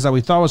headlines that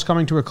we thought was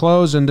coming to a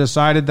close and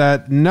decided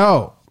that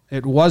no,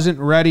 it wasn't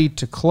ready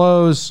to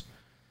close.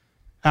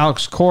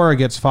 Alex Cora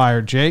gets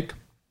fired, Jake.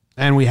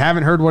 And we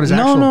haven't heard what his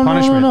actual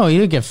punishment. No, he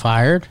didn't get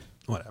fired.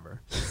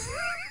 Whatever.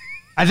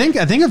 I think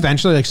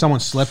eventually like someone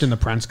slipped in the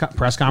press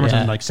conference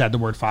and like said the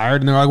word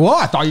fired, and they're like, "Well,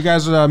 I thought you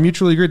guys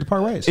mutually agreed to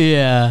part ways."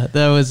 Yeah,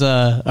 that was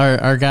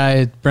our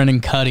guy Brendan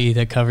Cuddy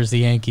that covers the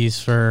Yankees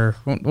for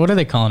what are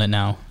they calling it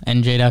now?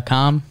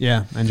 NJ.com.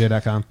 Yeah,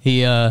 NJ.com.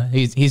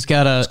 He's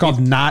got a. It's called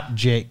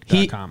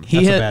NotJake.com.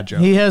 That's a bad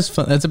joke. He has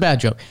fun. That's a bad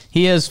joke.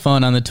 He has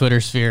fun on the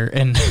Twitter sphere,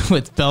 and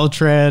with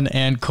Beltran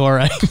and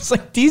Cora, it's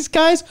like these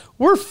guys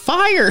were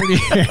fired.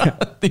 Yeah.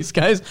 These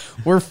guys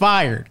were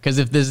fired because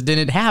if this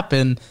didn't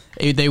happen,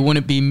 they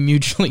wouldn't be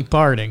mutually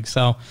parting.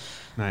 So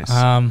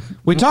nice.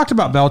 We talked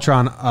about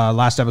Beltran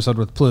last episode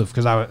with Plouffe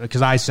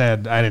because I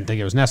said I didn't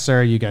think it was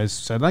necessary. You guys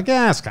said like,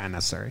 yeah, it's kind of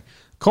necessary.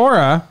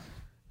 Cora,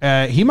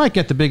 he might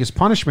get the biggest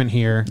punishment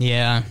here.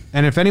 Yeah.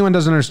 And if anyone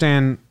doesn't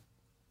understand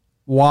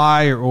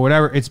why or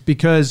whatever, it's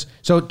because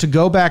to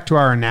go back to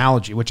our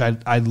analogy, which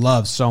I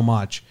love so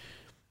much,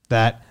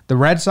 that the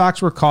Red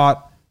Sox were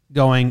caught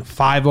going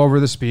 5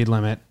 over the speed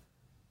limit.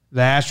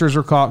 The Astros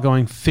were caught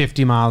going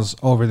 50 miles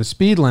over the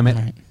speed limit.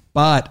 Right.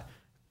 But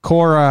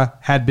Cora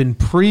had been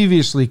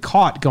previously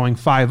caught going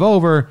 5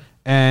 over,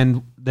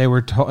 and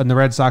and the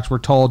Red Sox were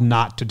told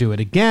not to do it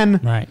again.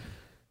 Right.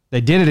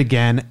 They did it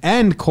again,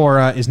 and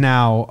Cora is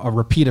now a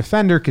repeat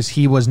offender because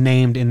he was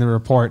named in the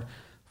report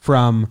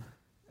from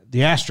the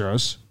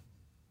Astros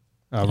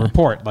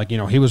report. Like,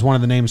 he was one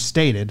of the names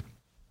stated.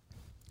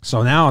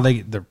 So now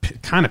they're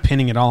kind of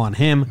pinning it all on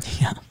him.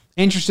 Yeah.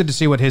 Interested to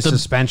see what his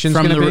suspension's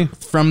going to be.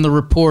 From the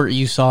report,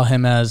 you saw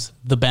him as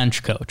the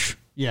bench coach.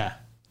 Yeah.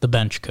 The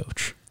bench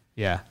coach.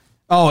 Yeah.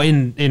 Oh,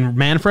 in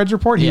Manfred's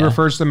report, he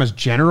refers to them as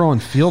general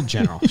and field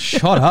general.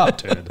 Shut up,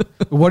 dude.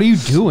 What are you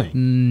doing?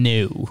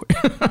 No.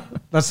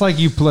 That's like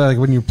you play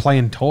when you're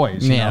playing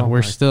toys.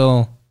 We're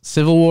still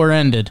Civil War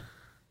ended.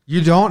 You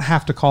don't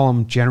have to call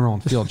him general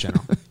and field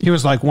general. He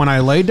was like, when I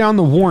laid down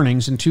the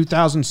warnings in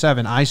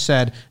 2007, I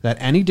said that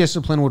any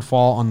discipline would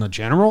fall on the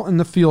general and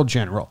the field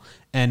general.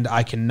 And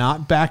I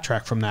cannot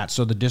backtrack from that.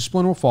 So the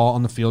discipline will fall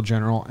on the field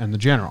general and the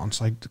general. And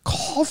it's like,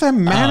 call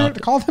them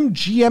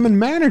GM and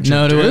manager.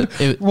 No,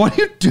 dude. What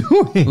are you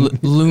doing?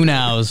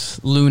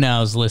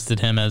 Luhnow's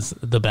listed him as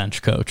the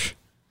bench coach.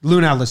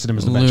 Luhnow listed him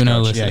as the bench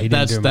coach. Yeah,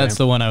 that's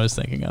the one I was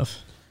thinking of.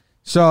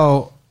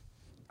 So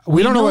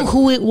we don't know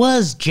who it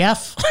was,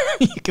 Jeff.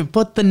 You can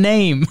put the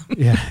name.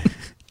 Yeah.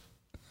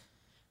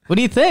 What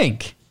do you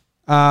think?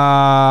 Okay.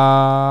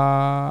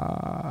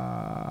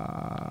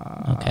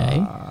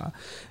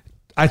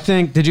 I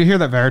think, did you hear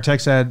that Varitek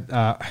said,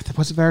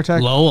 was it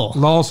Varitek?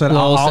 Lowell said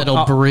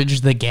it'll bridge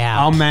the gap.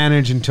 I'll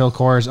manage until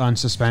Cora's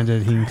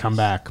unsuspended. He can come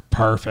back.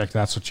 Perfect.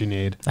 That's what you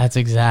need. That's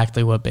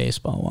exactly what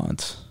baseball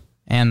wants.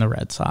 And the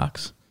Red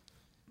Sox.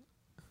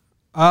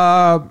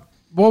 Well,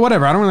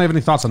 whatever. I don't really have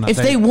any thoughts on that. If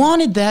they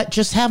wanted that,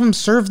 just have him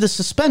serve the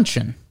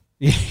suspension.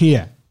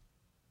 Yeah.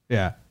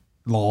 Yeah.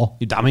 Lol,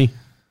 you dummy.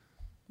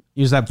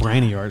 Use that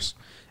brain of yours.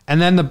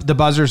 And then the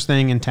buzzers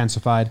thing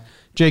intensified.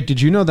 Jake,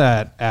 did you know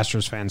that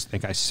Astros fans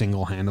think I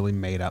single-handedly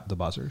made up the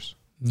buzzers?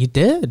 You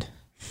did.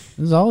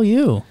 It was all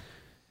you.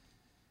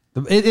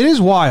 It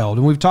is wild,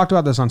 and we've talked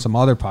about this on some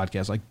other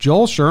podcasts. Like,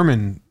 Joel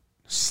Sherman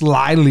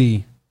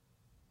slyly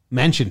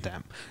mentioned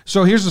them.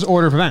 So here's this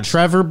order of events.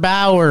 Trevor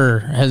Bauer,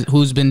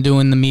 who's been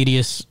doing the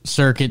media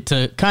circuit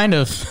to kind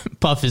of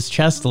puff his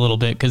chest a little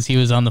bit because he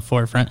was on the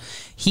forefront.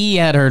 He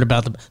had heard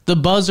about them. The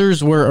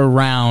buzzers were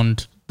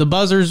around The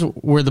buzzers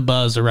were the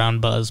buzz around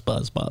buzz.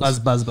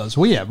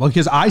 Well, yeah,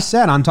 because I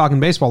said on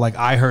Talking Baseball, like,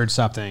 I heard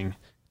something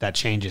that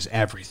changes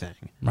everything.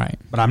 Right.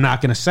 But I'm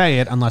not going to say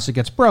it unless it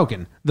gets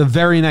broken. The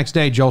very next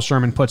day, Joel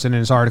Sherman puts it in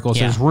his article,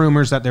 says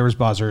rumors that there was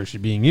buzzers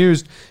being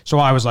used. So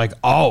I was like,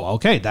 oh,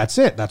 okay, that's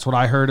it. That's what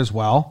I heard as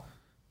well.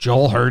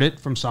 Joel heard it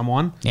from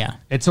someone. Yeah.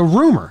 It's a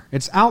rumor.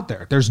 It's out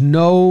there. There's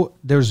no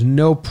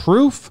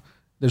proof.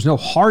 There's no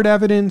hard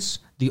evidence.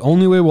 The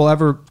only way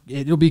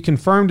it'll be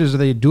confirmed is if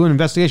they do an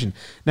investigation.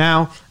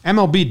 Now,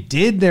 MLB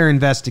did their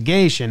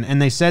investigation,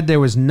 and they said there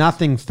was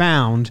nothing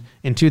found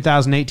in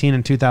 2018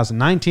 and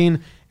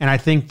 2019, and I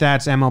think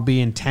that's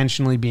MLB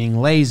intentionally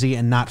being lazy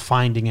and not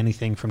finding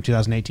anything from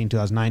 2018,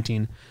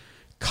 2019.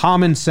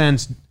 Common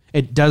sense,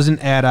 it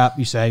doesn't add up.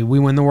 You say, we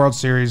win the World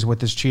Series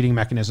with this cheating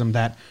mechanism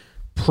that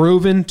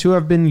proven to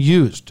have been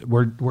used.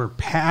 We're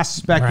past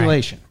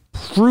speculation.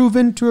 Right.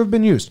 Proven to have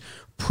been used.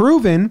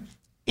 Proven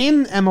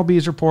in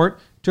MLB's report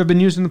to have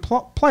been used in the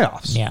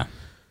playoffs. Yeah.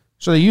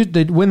 So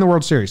they win the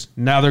World Series.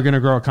 Now they're going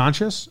to grow a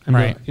conscious. And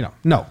right.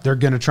 No, they're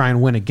going to try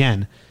and win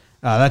again.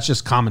 That's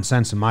just common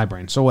sense in my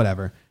brain. So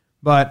whatever.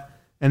 But,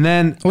 and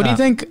then. What do you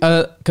think?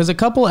 Because a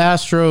couple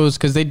Astros,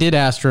 because they did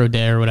Astro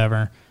Day or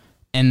whatever,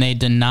 and they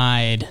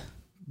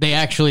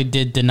actually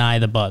did deny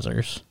the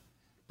buzzers.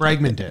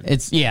 Bregman did.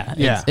 It's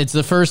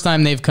the first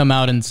time they've come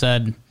out and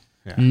said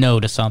no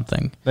to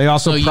something. They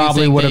also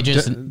probably would have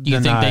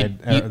denied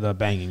the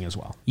banging as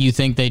well. You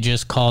think they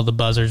just call the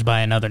buzzers by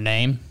another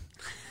name?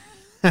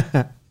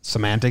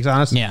 Semantics,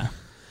 honestly. Yeah.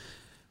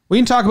 We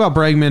can talk about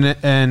Bregman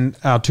and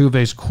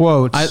Altuve's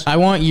quotes. I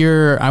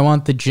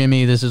want the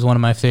Jimmy. This is one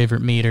of my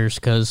favorite meters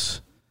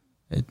because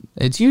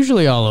it's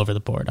usually all over the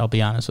board. I'll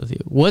be honest with you.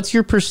 What's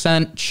your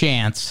 %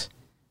 chance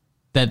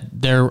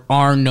that there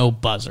are no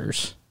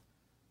buzzers?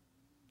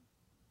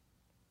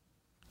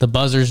 The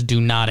buzzers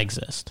do not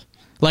exist.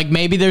 Like,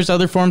 maybe there's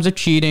other forms of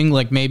cheating.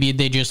 Like, maybe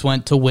they just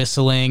went to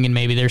whistling and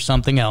maybe there's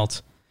something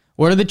else.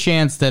 What are the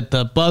chances that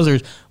the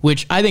buzzers,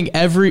 which I think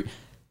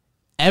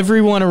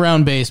everyone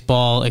around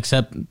baseball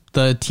except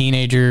the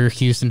teenager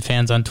Houston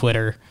fans on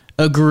Twitter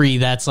agree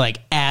that's, like,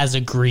 as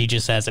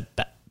egregious as it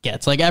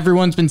gets. Like,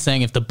 everyone's been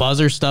saying if the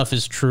buzzer stuff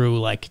is true,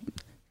 like,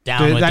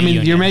 down with the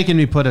union. You're making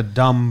me put a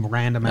dumb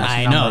random ass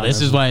I know.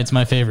 This is why it's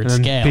my favorite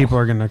scale. People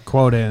are going to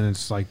quote it, and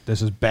it's like,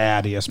 this is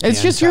bad ESPN.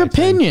 It's just your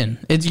opinion.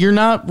 You're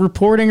not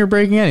reporting or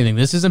breaking anything.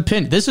 This is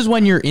opinion. This is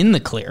when you're in the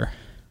clear.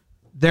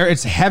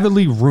 It's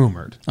heavily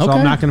rumored, so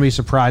I'm not going to be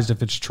surprised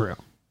if it's true.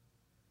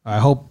 I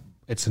hope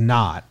it's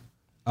not.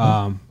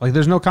 Like,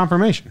 there's no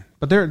confirmation,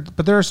 but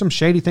there are some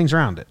shady things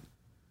around it.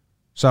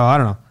 So I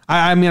don't know.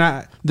 I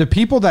mean, the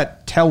people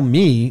that tell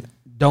me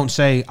don't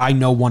say, I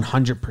know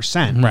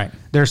 100%. Right.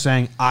 They're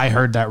saying, I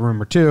heard that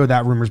rumor too.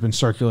 That rumor's been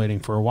circulating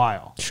for a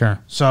while. Sure.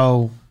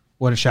 So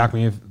would it shock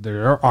me if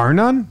there are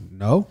none?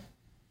 No.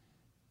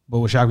 But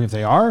would it shock me if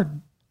they are?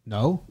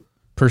 No.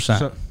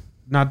 So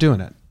not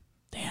doing it.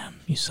 Damn,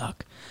 you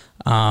suck.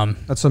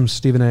 That's some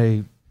Stephen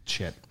A.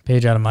 shit.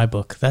 Page out of my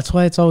book. That's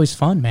why it's always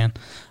fun, man.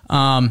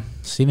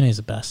 Stephen A. is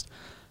the best.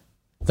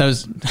 That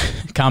was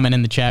a comment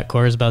in the chat.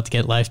 Cora's about to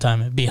get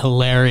Lifetime. It'd be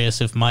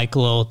hilarious if Mike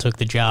Lowell took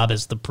the job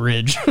as the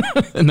bridge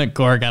and then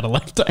Cora got a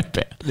Lifetime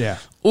ban. Yeah.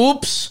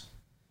 Oops.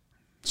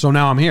 So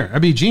now I'm here.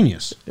 That'd be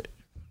genius.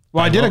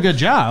 Well, I did a good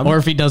job. Or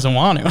if he doesn't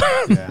want to.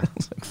 Yeah.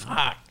 It's like,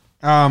 fuck.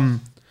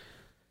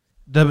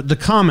 The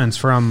comments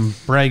from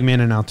Bregman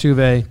and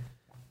Altuve,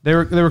 they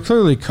were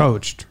clearly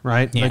coached,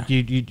 right? Yeah. Like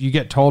you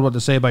get told what to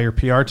say by your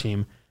PR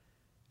team.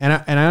 And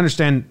I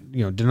understand,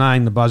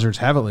 denying the buzzards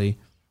heavily,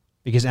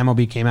 because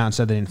MLB came out and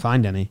said they didn't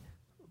find any.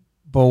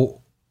 But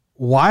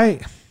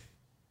why?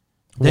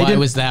 Why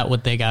was that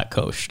what they got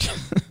coached?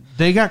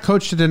 They got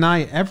coached to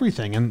deny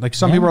everything. And like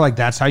some people are like,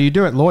 that's how you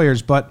do it,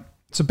 lawyers. But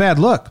it's a bad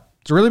look.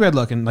 It's a really bad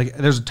look. And like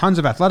there's tons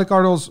of athletic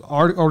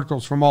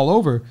articles from all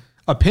over,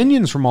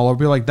 opinions from all over.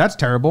 Be like, that's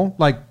terrible.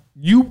 Like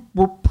you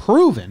were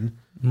proven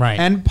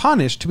and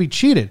punished to be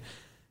cheated.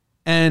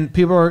 And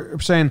people are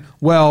saying,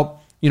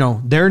 well,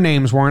 their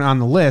names weren't on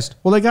the list.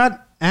 Well, they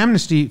got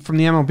amnesty from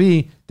the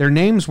MLB. Their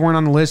names weren't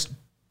on the list,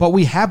 but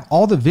we have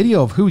all the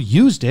video of who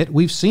used it.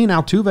 We've seen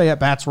Altuve at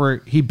bats where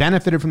he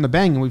benefited from the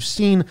banging. We've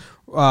seen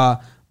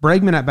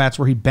Bregman at bats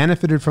where he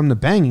benefited from the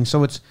banging.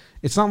 So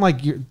it's not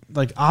like you're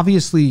like,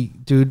 obviously,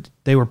 dude,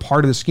 they were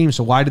part of the scheme.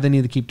 So why do they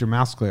need to keep their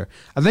mouths clear?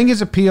 I think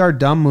it's a PR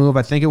dumb move.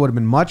 I think it would have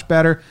been much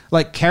better.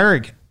 Like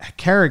Carrick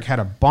had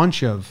a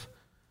bunch of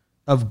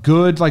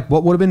good, like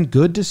what would have been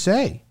good to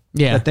say.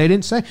 Yeah. That they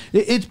didn't say.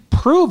 It's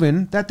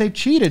proven that they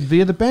cheated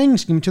via the banging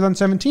scheme in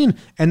 2017,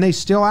 and they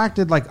still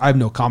acted like, I have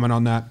no comment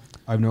on that.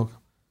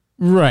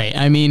 Right.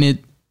 I mean,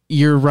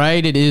 you're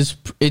right.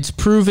 It's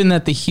proven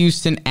that the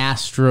Houston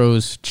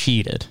Astros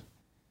cheated.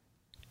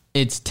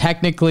 It's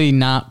technically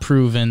not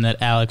proven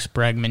that Alex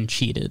Bregman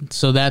cheated.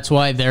 So that's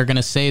why they're going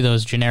to say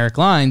those generic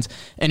lines.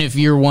 And if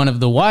you're one of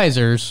the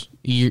wisers,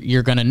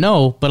 you're going to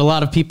know, but a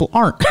lot of people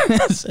aren't,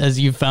 as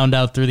you found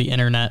out through the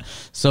internet.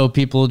 So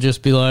people will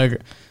just be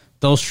like,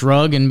 they'll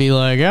shrug and be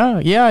like,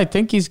 yeah, I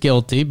think he's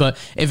guilty. But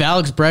if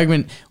Alex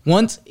Bregman,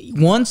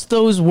 once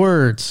those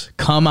words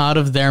come out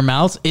of their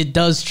mouths, it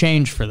does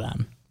change for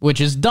them, which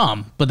is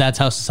dumb, but that's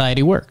how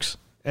society works.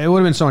 It would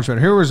have been so much better.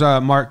 Here was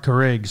Mark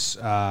Carrig's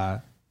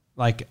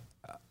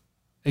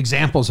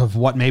examples of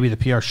what maybe the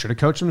PR should have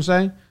coached him to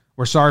say.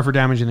 We're sorry for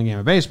damaging the game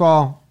of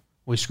baseball.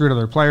 We screwed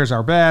other players,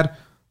 our bad.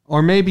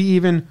 Or maybe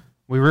even,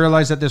 we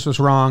realized that this was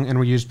wrong and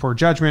we used poor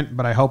judgment,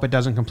 but I hope it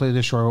doesn't completely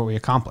destroy what we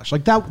accomplished.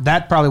 Like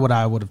that probably what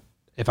I would have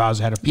if I was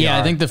head of PR. Yeah,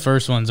 I think the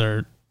first ones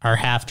are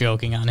half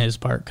joking on his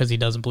part because he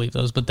doesn't believe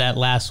those. But that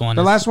last one,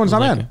 the last one's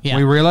not bad. Yeah.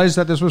 We realized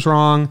that this was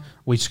wrong.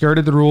 We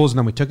skirted the rules and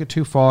then we took it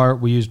too far.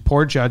 We used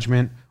poor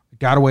judgment.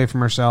 Got away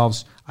from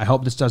ourselves. I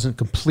hope this doesn't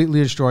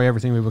completely destroy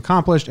everything we've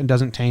accomplished and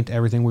doesn't taint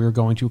everything we were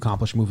going to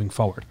accomplish moving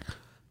forward.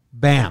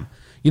 Bam.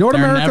 You know what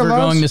They're America never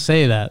loves? going to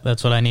say that.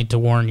 That's what I need to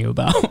warn you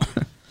about.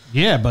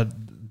 Yeah, but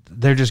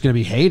they're just going to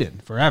be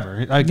hated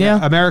forever.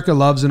 America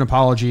loves an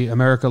apology.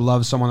 America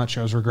loves someone that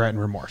shows regret and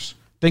remorse.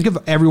 Think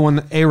of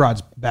everyone.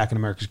 A-Rod's back in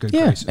America's good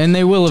graces. And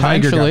they will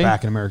eventually. Tiger got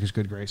back in America's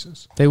good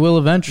graces. They will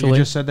eventually. You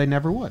just said they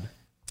never would.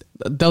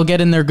 They'll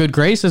get in their good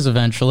graces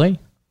eventually.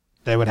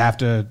 They would have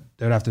to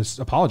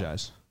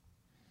apologize.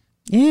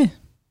 Yeah.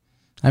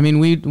 I mean,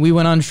 we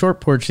went on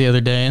Short Porch the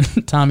other day,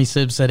 and Tommy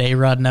Sibbs said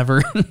A-Rod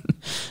never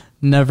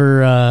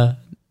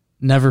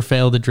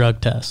failed a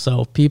drug test.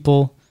 So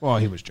people... Well,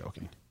 he was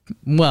joking.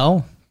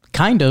 Well,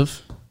 kind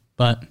of,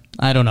 but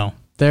I don't know.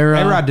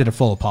 A-Rod did a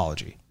full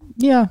apology.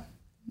 Yeah,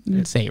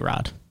 it's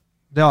A-Rod.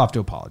 They'll have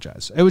to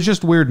apologize. It was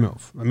just a weird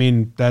move. I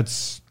mean,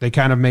 they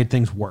kind of made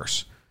things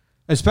worse.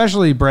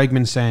 Especially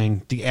Bregman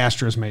saying the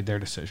Astros made their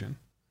decision.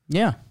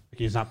 Yeah.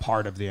 He's not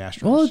part of the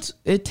Astros. Well,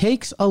 it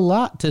takes a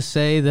lot to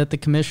say that the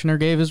commissioner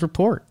gave his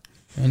report,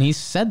 and he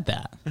said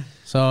that.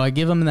 So I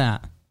give him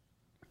that.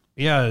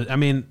 Yeah, I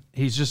mean,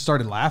 he's just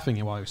started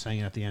laughing while he was saying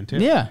it at the end, too.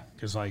 Yeah.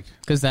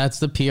 Because that's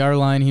the PR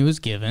line he was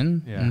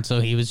given, and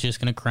so he was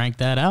just going to crank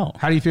that out.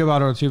 How do you feel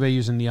about Altuve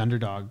using the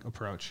underdog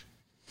approach?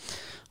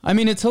 I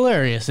mean, it's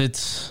hilarious.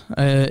 It's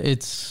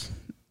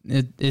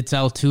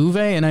Altuve,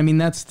 and I mean,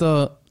 that's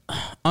the...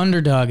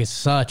 Underdog is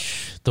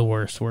such the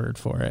worst word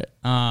for it.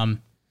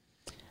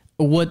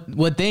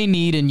 What they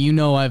need,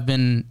 and I've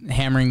been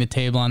hammering the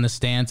table on the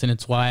stance, and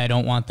it's why I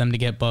don't want them to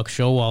get Buck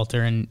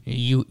Showalter, and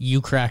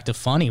you cracked a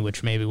funny,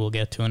 which maybe we'll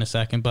get to in a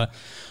second, but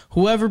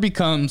whoever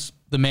becomes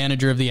the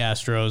manager of the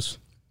Astros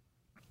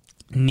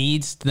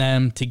needs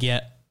them to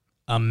get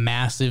a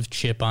massive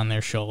chip on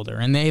their shoulder,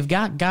 and they've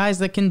got guys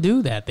that can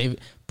do that.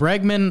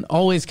 Bregman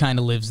always kind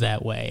of lives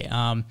that way.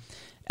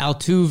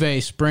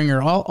 Altuve,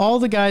 Springer, all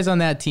the guys on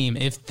that team,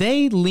 if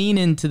they lean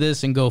into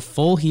this and go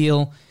full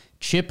heel,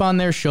 chip on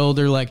their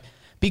shoulder,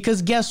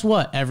 because guess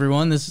what,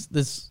 everyone?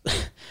 This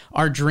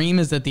our dream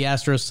is that the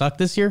Astros suck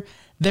this year.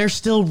 They're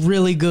still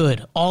really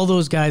good. All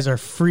those guys are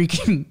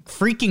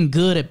freaking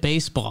good at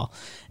baseball.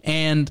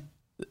 And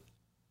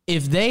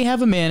if they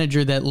have a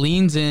manager that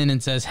leans in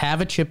and says, have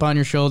a chip on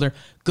your shoulder,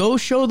 go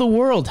show the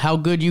world how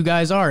good you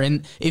guys are.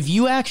 And if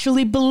you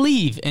actually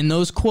believe in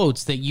those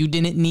quotes that you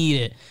didn't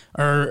need it,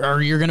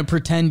 or you're going to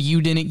pretend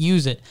you didn't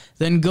use it,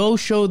 then go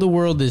show the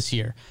world this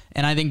year.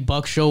 And I think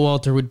Buck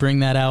Showalter would bring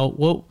that out.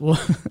 What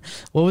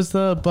was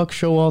the Buck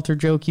Showalter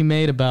joke you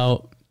made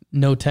about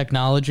no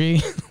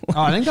technology?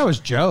 I think that was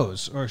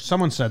Joe's, or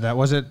someone said that.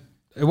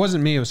 It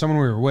wasn't me. It was someone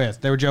we were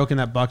with. They were joking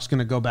that Buck's going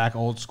to go back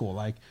old school,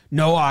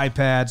 no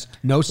iPads,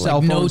 no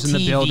cell phones in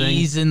the building, no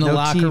TVs in the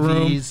locker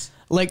room.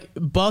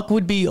 Buck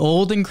would be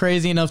old and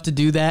crazy enough to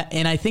do that,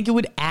 and I think it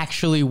would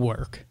actually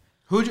work.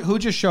 Who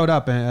just showed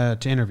up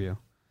to interview?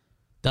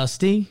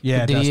 Dusty?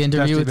 Yeah, did he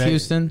interview with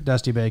Houston?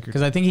 Dusty Baker.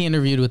 Because I think he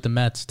interviewed with the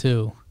Mets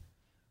too.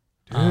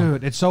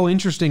 Dude, it's so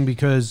interesting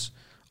because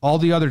all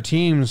the other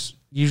teams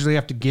usually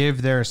have to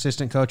give their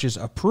assistant coaches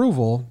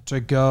approval to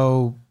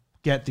go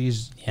get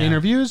these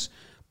interviews,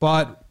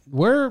 but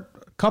we're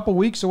a couple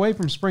weeks away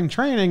from spring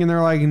training, and they're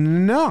like,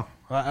 no,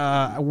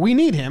 we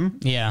need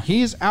him. Yeah,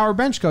 he's our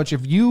bench coach.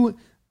 If you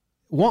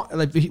want,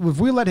 if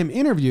we let him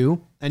interview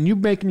and you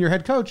make him your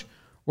head coach,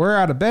 we're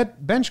out of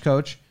bench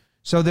coach.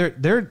 So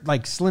they're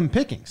like slim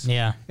pickings.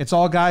 Yeah, it's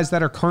all guys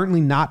that are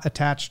currently not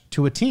attached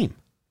to a team.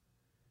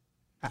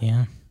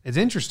 Yeah, it's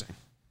interesting.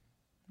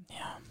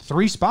 Yeah,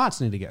 3 spots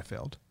need to get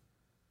filled.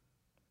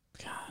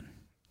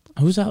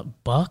 Who's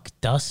out? Buck,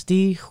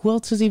 Dusty. Who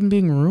else is even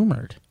being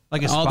rumored?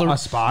 Like a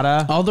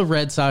Spada. All the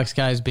Red Sox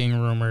guys being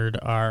rumored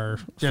are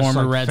just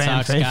former Red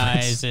Sox favorites.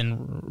 Guys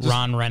and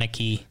Ron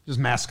Renicky. Just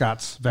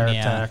mascots.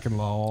 Varitek and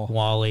Lowell.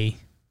 Wally.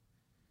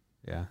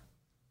 Yeah.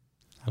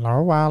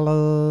 Hello,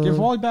 Wally. Give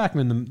Wally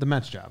Backman the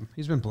Mets job.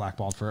 He's been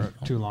blackballed for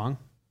too long.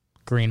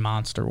 Green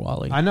Monster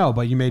Wally. I know,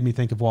 but you made me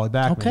think of Wally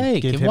Backman.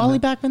 Okay, give Wally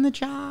Backman the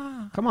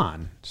job. Come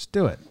on. Just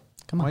do it.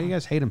 Why do you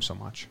guys hate him so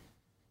much?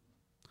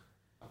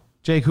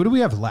 Jake, who do we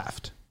have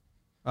left?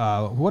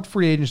 What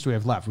free agents do we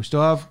have left? We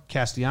still have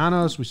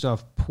Castellanos. We still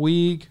have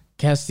Puig.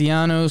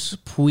 Castellanos,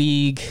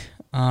 Puig.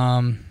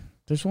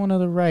 There's one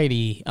other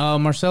righty.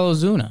 Marcelo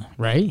Zuna,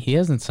 right? He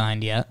hasn't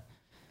signed yet.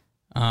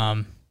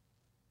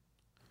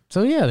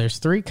 So, yeah, there's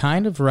 3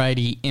 kind of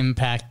righty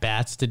impact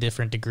bats to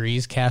different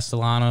degrees.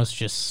 Castellanos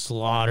just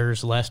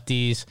slaughters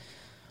lefties.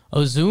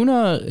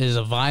 Ozuna is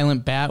a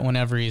violent bat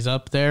whenever he's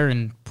up there,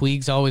 and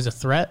Puig's always a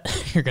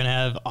threat. You're going to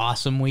have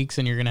awesome weeks,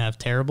 and you're going to have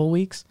terrible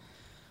weeks.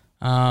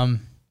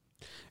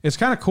 It's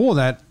kind of cool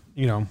that,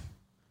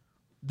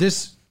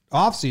 this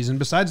offseason,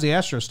 besides the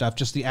Astro stuff,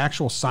 just the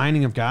actual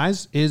signing of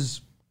guys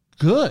is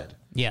good.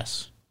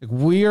 Yes.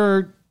 We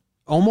are,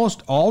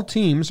 almost all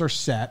teams are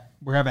set.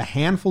 We have a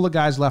handful of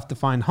guys left to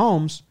find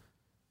homes,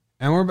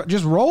 and we're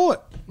just roll it.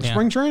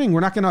 Spring training.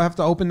 We're not going to have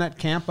to open that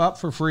camp up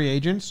for free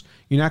agents.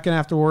 You're not going to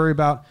have to worry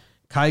about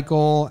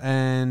Keuchel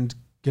and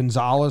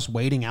Gonzalez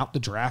waiting out the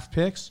draft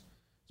picks.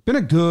 It's been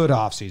a good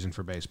offseason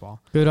for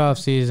baseball. Good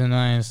offseason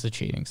minus the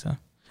cheating stuff.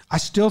 I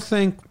still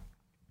think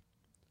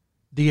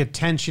the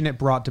attention it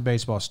brought to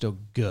baseball is still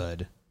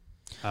good.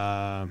 There's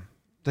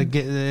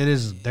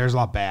a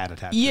lot bad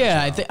attached.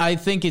 Yeah, I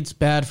think it's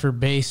bad for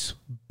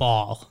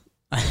baseball.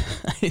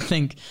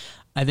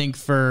 I think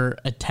for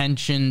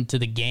attention to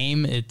the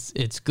game,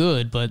 it's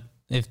good, but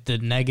if the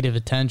negative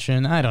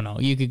attention, I don't know.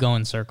 You could go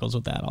in circles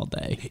with that all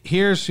day.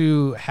 Here's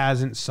who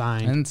hasn't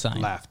signed.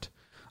 Left.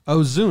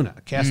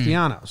 Ozuna,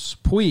 Castellanos,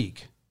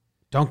 Puig.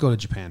 Don't go to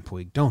Japan,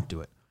 Puig. Don't do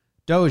it.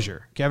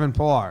 Dozier, Kevin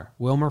Pillar,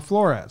 Wilmer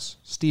Flores,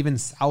 Steven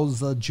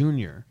Souza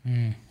Jr.,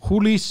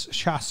 Jhoulys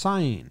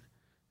Chacín,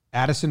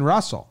 Addison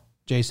Russell,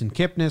 Jason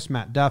Kipnis,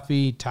 Matt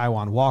Duffy,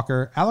 Taijuan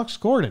Walker, Alex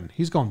Gordon.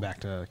 He's going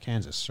back to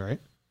Kansas, right?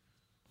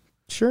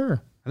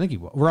 Sure. I think he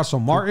will. Russell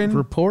Martin.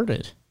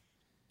 Reported.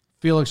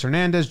 Felix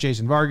Hernandez,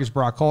 Jason Vargas,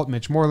 Brock Holt,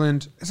 Mitch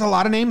Moreland. There's a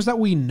lot of names that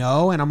we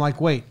know, and I'm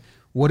like, wait,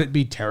 would it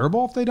be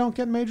terrible if they don't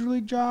get major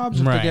league jobs?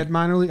 If they get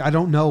minor league? I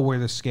don't know where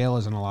the scale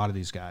is in a lot of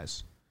these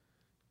guys.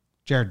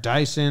 Jared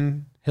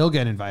Dyson, he'll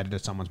get invited to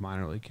someone's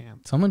minor league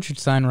camp. Someone should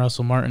sign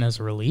Russell Martin as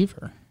a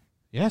reliever.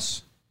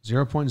 Yes.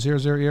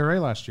 0.00 ERA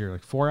last year,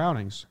 like 4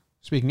 outings.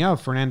 Speaking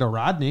of, Fernando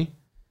Rodney.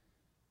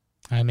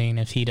 I mean,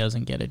 if he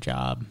doesn't get a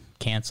job,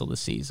 cancel the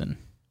season.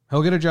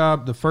 He'll get a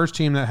job. The first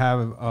team that have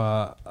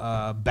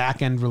a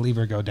back-end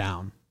reliever go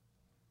down.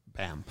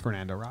 Bam,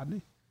 Fernando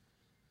Rodney.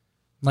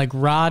 Like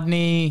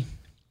Rodney...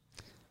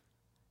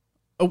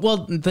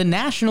 Well, the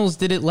Nationals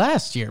did it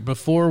last year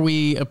before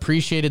we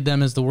appreciated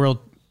them as the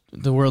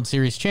World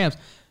Series champs.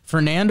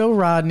 Fernando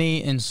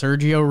Rodney and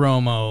Sergio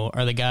Romo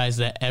are the guys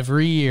that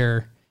every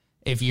year,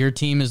 if your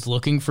team is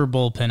looking for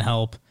bullpen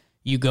help,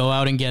 you go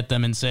out and get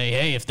them and say,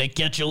 hey, if they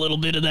catch a little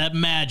bit of that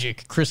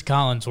magic. Chris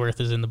Collinsworth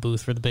is in the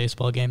booth for the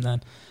baseball game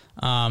then.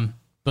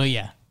 But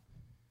yeah.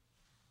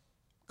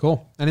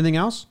 Cool. Anything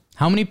else?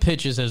 How many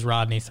pitches has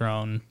Rodney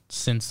thrown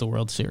since the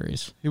World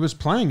Series? He was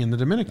playing in the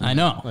Dominican. I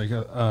know. Like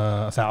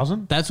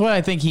 1,000? That's why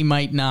I think he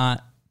might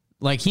not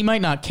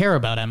care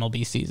about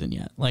MLB season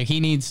yet. Like, he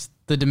needs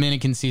the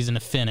Dominican season to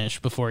finish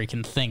before he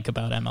can think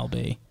about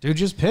MLB. Dude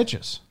just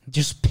pitches.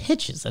 Just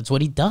pitches. That's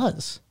what he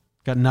does.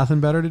 Got nothing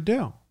better to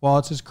do. Well,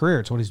 it's his career.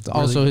 It's what he's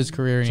also his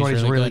career. It's what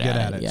he's really good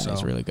at it. Yeah, so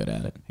he's really good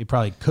at it. He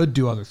probably could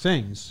do other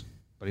things,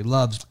 but he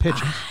loves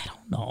pitching. I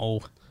don't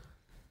know.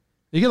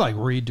 He could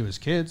read to his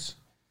kids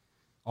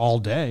all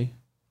day.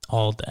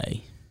 All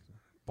day.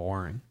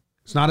 Boring.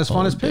 It's not as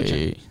fun as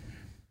pitching.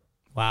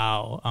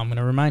 Wow. I'm going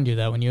to remind you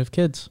that when you have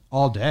kids.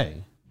 All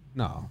day.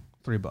 No.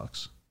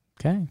 $3.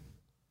 Okay.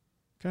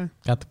 Okay.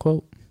 Got the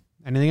quote.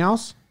 Anything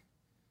else?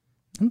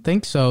 I don't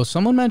think so.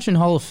 Someone mentioned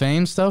Hall of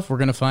Fame stuff. We're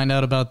going to find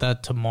out about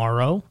that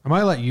tomorrow. I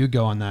might let you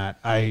go on that.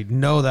 I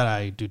know that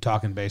I do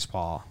talking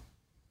baseball.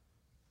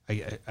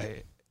 I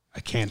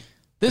can't.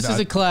 This is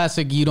a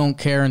classic. You don't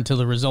care until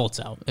the results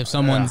out. If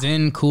someone's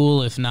in,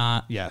 cool. If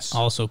not, yes,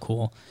 also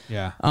cool.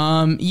 Yeah.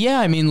 Yeah.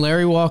 I mean,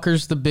 Larry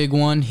Walker's the big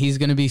one. He's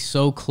going to be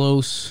so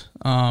close.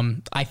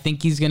 I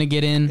think he's going to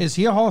get in. Is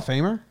he a Hall of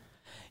Famer?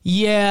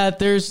 Yeah.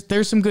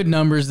 There's some good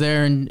numbers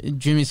there, and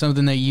Jimmy,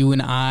 something that you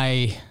and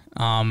I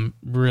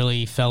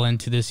really fell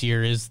into this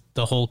year is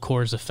the whole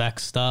Coors Effect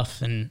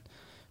stuff, and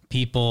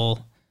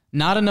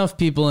not enough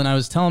people. And I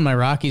was telling my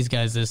Rockies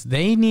guys this.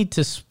 They need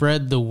to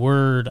spread the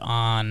word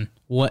on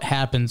what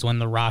happens when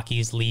the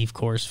Rockies leave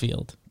Coors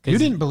Field. You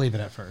didn't believe it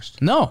at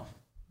first. No.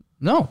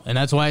 And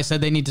that's why I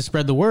said they need to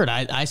spread the word.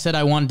 I said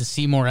I wanted to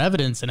see more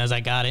evidence, and as I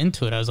got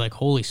into it, I was like,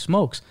 holy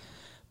smokes.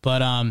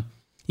 But,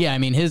 yeah, I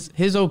mean,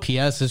 his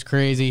OPS is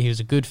crazy. He was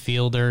a good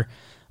fielder.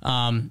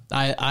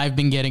 I've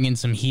been getting in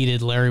some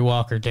heated Larry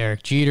Walker,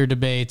 Derek Jeter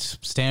debates.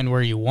 Stand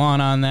where you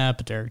want on that,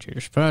 but Derek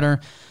Jeter's better.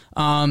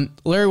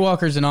 Larry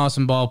Walker's an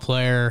awesome ball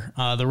player.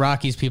 The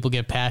Rockies people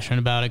get passionate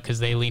about it because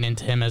they lean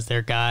into him as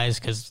their guys,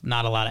 because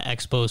not a lot of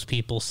Expos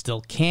people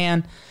still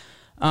can.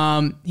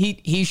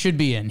 He should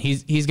be in.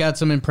 He's got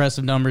some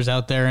impressive numbers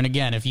out there. And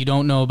again, if you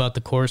don't know about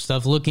the Coors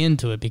stuff, look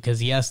into it,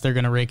 because yes, they're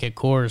going to rake at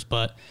Coors,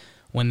 but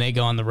when they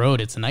go on the road,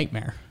 it's a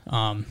nightmare.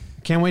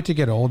 Can't wait to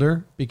get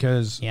older,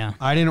 because yeah.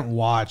 I didn't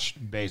watch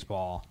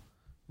baseball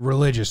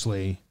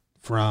religiously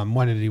from,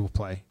 when did he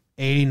play?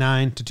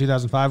 89 to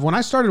 2005. When I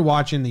started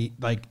watching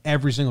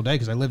every single day,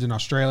 because I lived in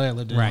Australia, I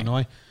lived in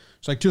Illinois.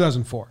 It's like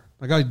 2004.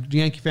 Like a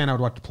Yankee fan, I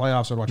would watch the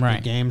playoffs, I'd watch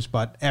big games,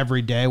 but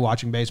every day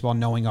watching baseball,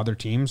 knowing other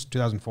teams,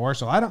 2004.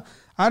 So I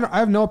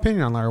have no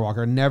opinion on Larry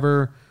Walker.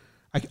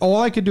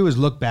 All I could do is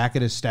look back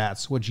at his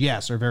stats, which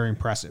yes, are very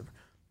impressive.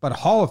 But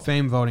Hall of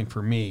Fame voting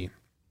for me,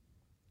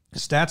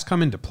 stats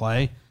come into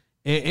play.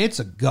 It's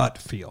a gut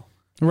feel.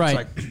 Right.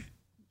 It's like,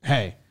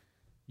 hey,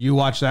 you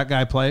watch that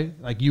guy play,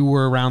 like you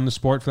were around the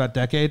sport for that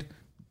decade.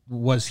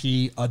 Was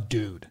he a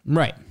dude?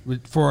 Right.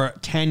 For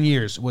 10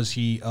 years, was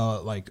he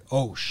like,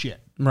 oh shit.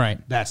 Right.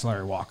 That's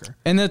Larry Walker.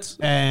 And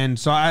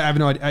so I have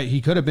no idea. He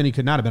could have been, he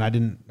could not have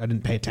been. I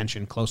didn't pay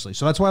attention closely.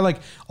 So that's why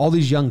like all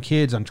these young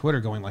kids on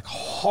Twitter going like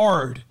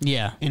hard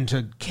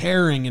into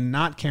caring and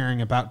not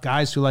caring about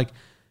guys who like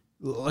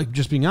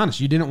just being honest,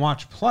 you didn't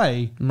watch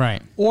play.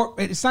 Right. Or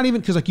it's not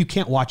even because like you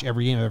can't watch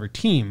every game of every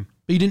team,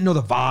 but you didn't know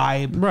the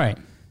vibe. Right.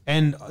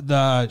 And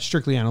the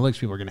strictly analytics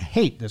people are going to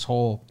hate this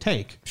whole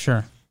take.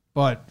 Sure.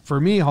 But for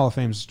me, Hall of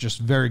Fame is just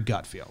very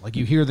gut feel. Like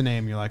you hear the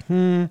name, you're like,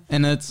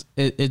 And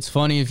it's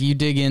funny if you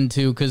dig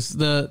into, because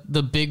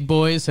the big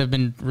boys have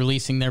been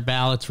releasing their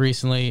ballots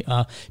recently.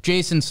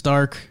 Jason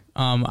Stark,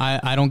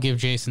 I don't give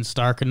Jason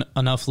Stark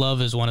enough love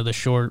as one of the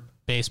short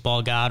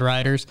baseball god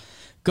writers.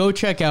 Go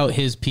check out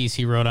his piece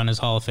he wrote on his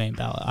Hall of Fame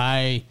ballot.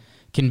 I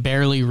can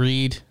barely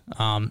read.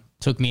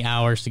 Took me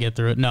hours to get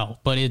through it. No,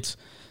 but it's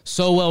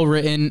so well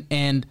written,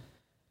 and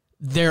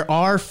there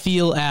are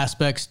feel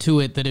aspects to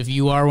it that if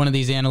you are one of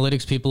these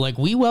analytics people, like,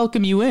 we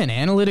welcome you in.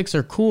 Analytics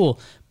are cool,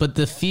 but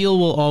the feel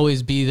will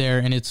always be there,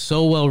 and it's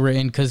so well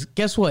written because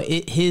guess what?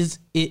 It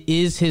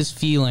is his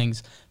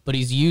feelings, but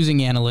he's using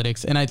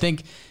analytics, and I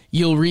think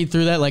you'll read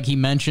through that, like he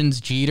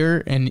mentions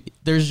Jeter, and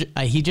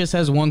he just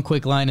has one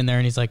quick line in there,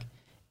 and he's like,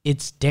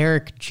 it's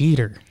Derek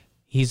Jeter.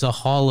 He's a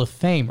Hall of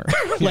Famer.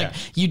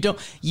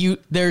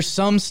 There's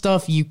some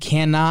stuff you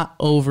cannot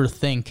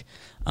overthink.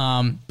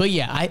 But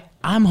yeah,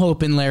 I'm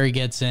hoping Larry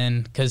gets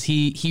in because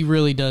he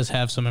really does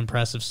have some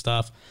impressive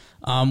stuff.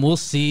 We'll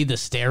see the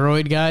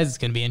steroid guys. It's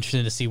going to be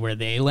interesting to see where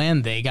they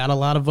land. They got a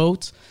lot of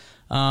votes.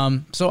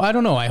 So I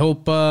don't know. I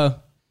hope,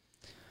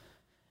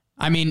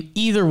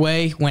 either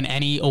way, when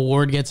any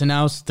award gets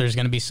announced, there's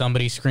going to be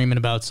somebody screaming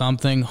about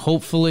something.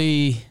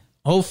 Hopefully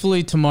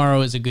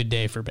tomorrow is a good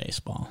day for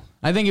baseball.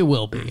 I think it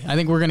will be. I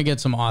think we're going to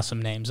get some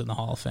awesome names in the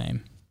Hall of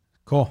Fame.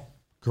 Cool.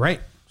 Great.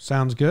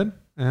 Sounds good.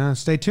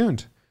 Stay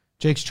tuned.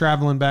 Jake's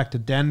traveling back to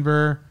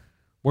Denver.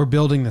 We're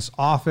building this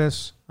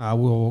office.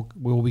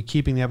 We'll be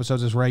keeping the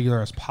episodes as regular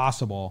as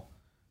possible.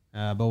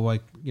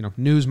 But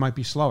news might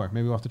be slower.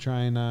 Maybe we'll have to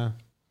try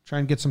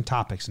and get some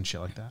topics and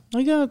shit like that.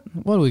 We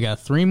got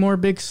 3 more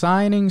big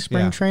signings,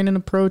 spring training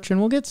approaching.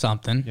 We'll get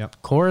something.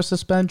 Yep. Cora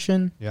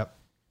suspension. Yep.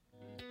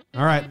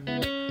 All right.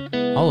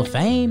 Hall of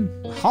Fame.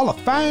 Hall of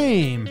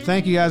Fame.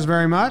 Thank you guys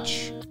very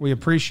much. We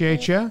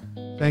appreciate you.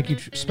 Thank you.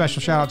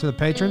 Special shout out to the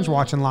patrons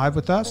watching live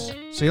with us.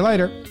 See you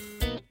later.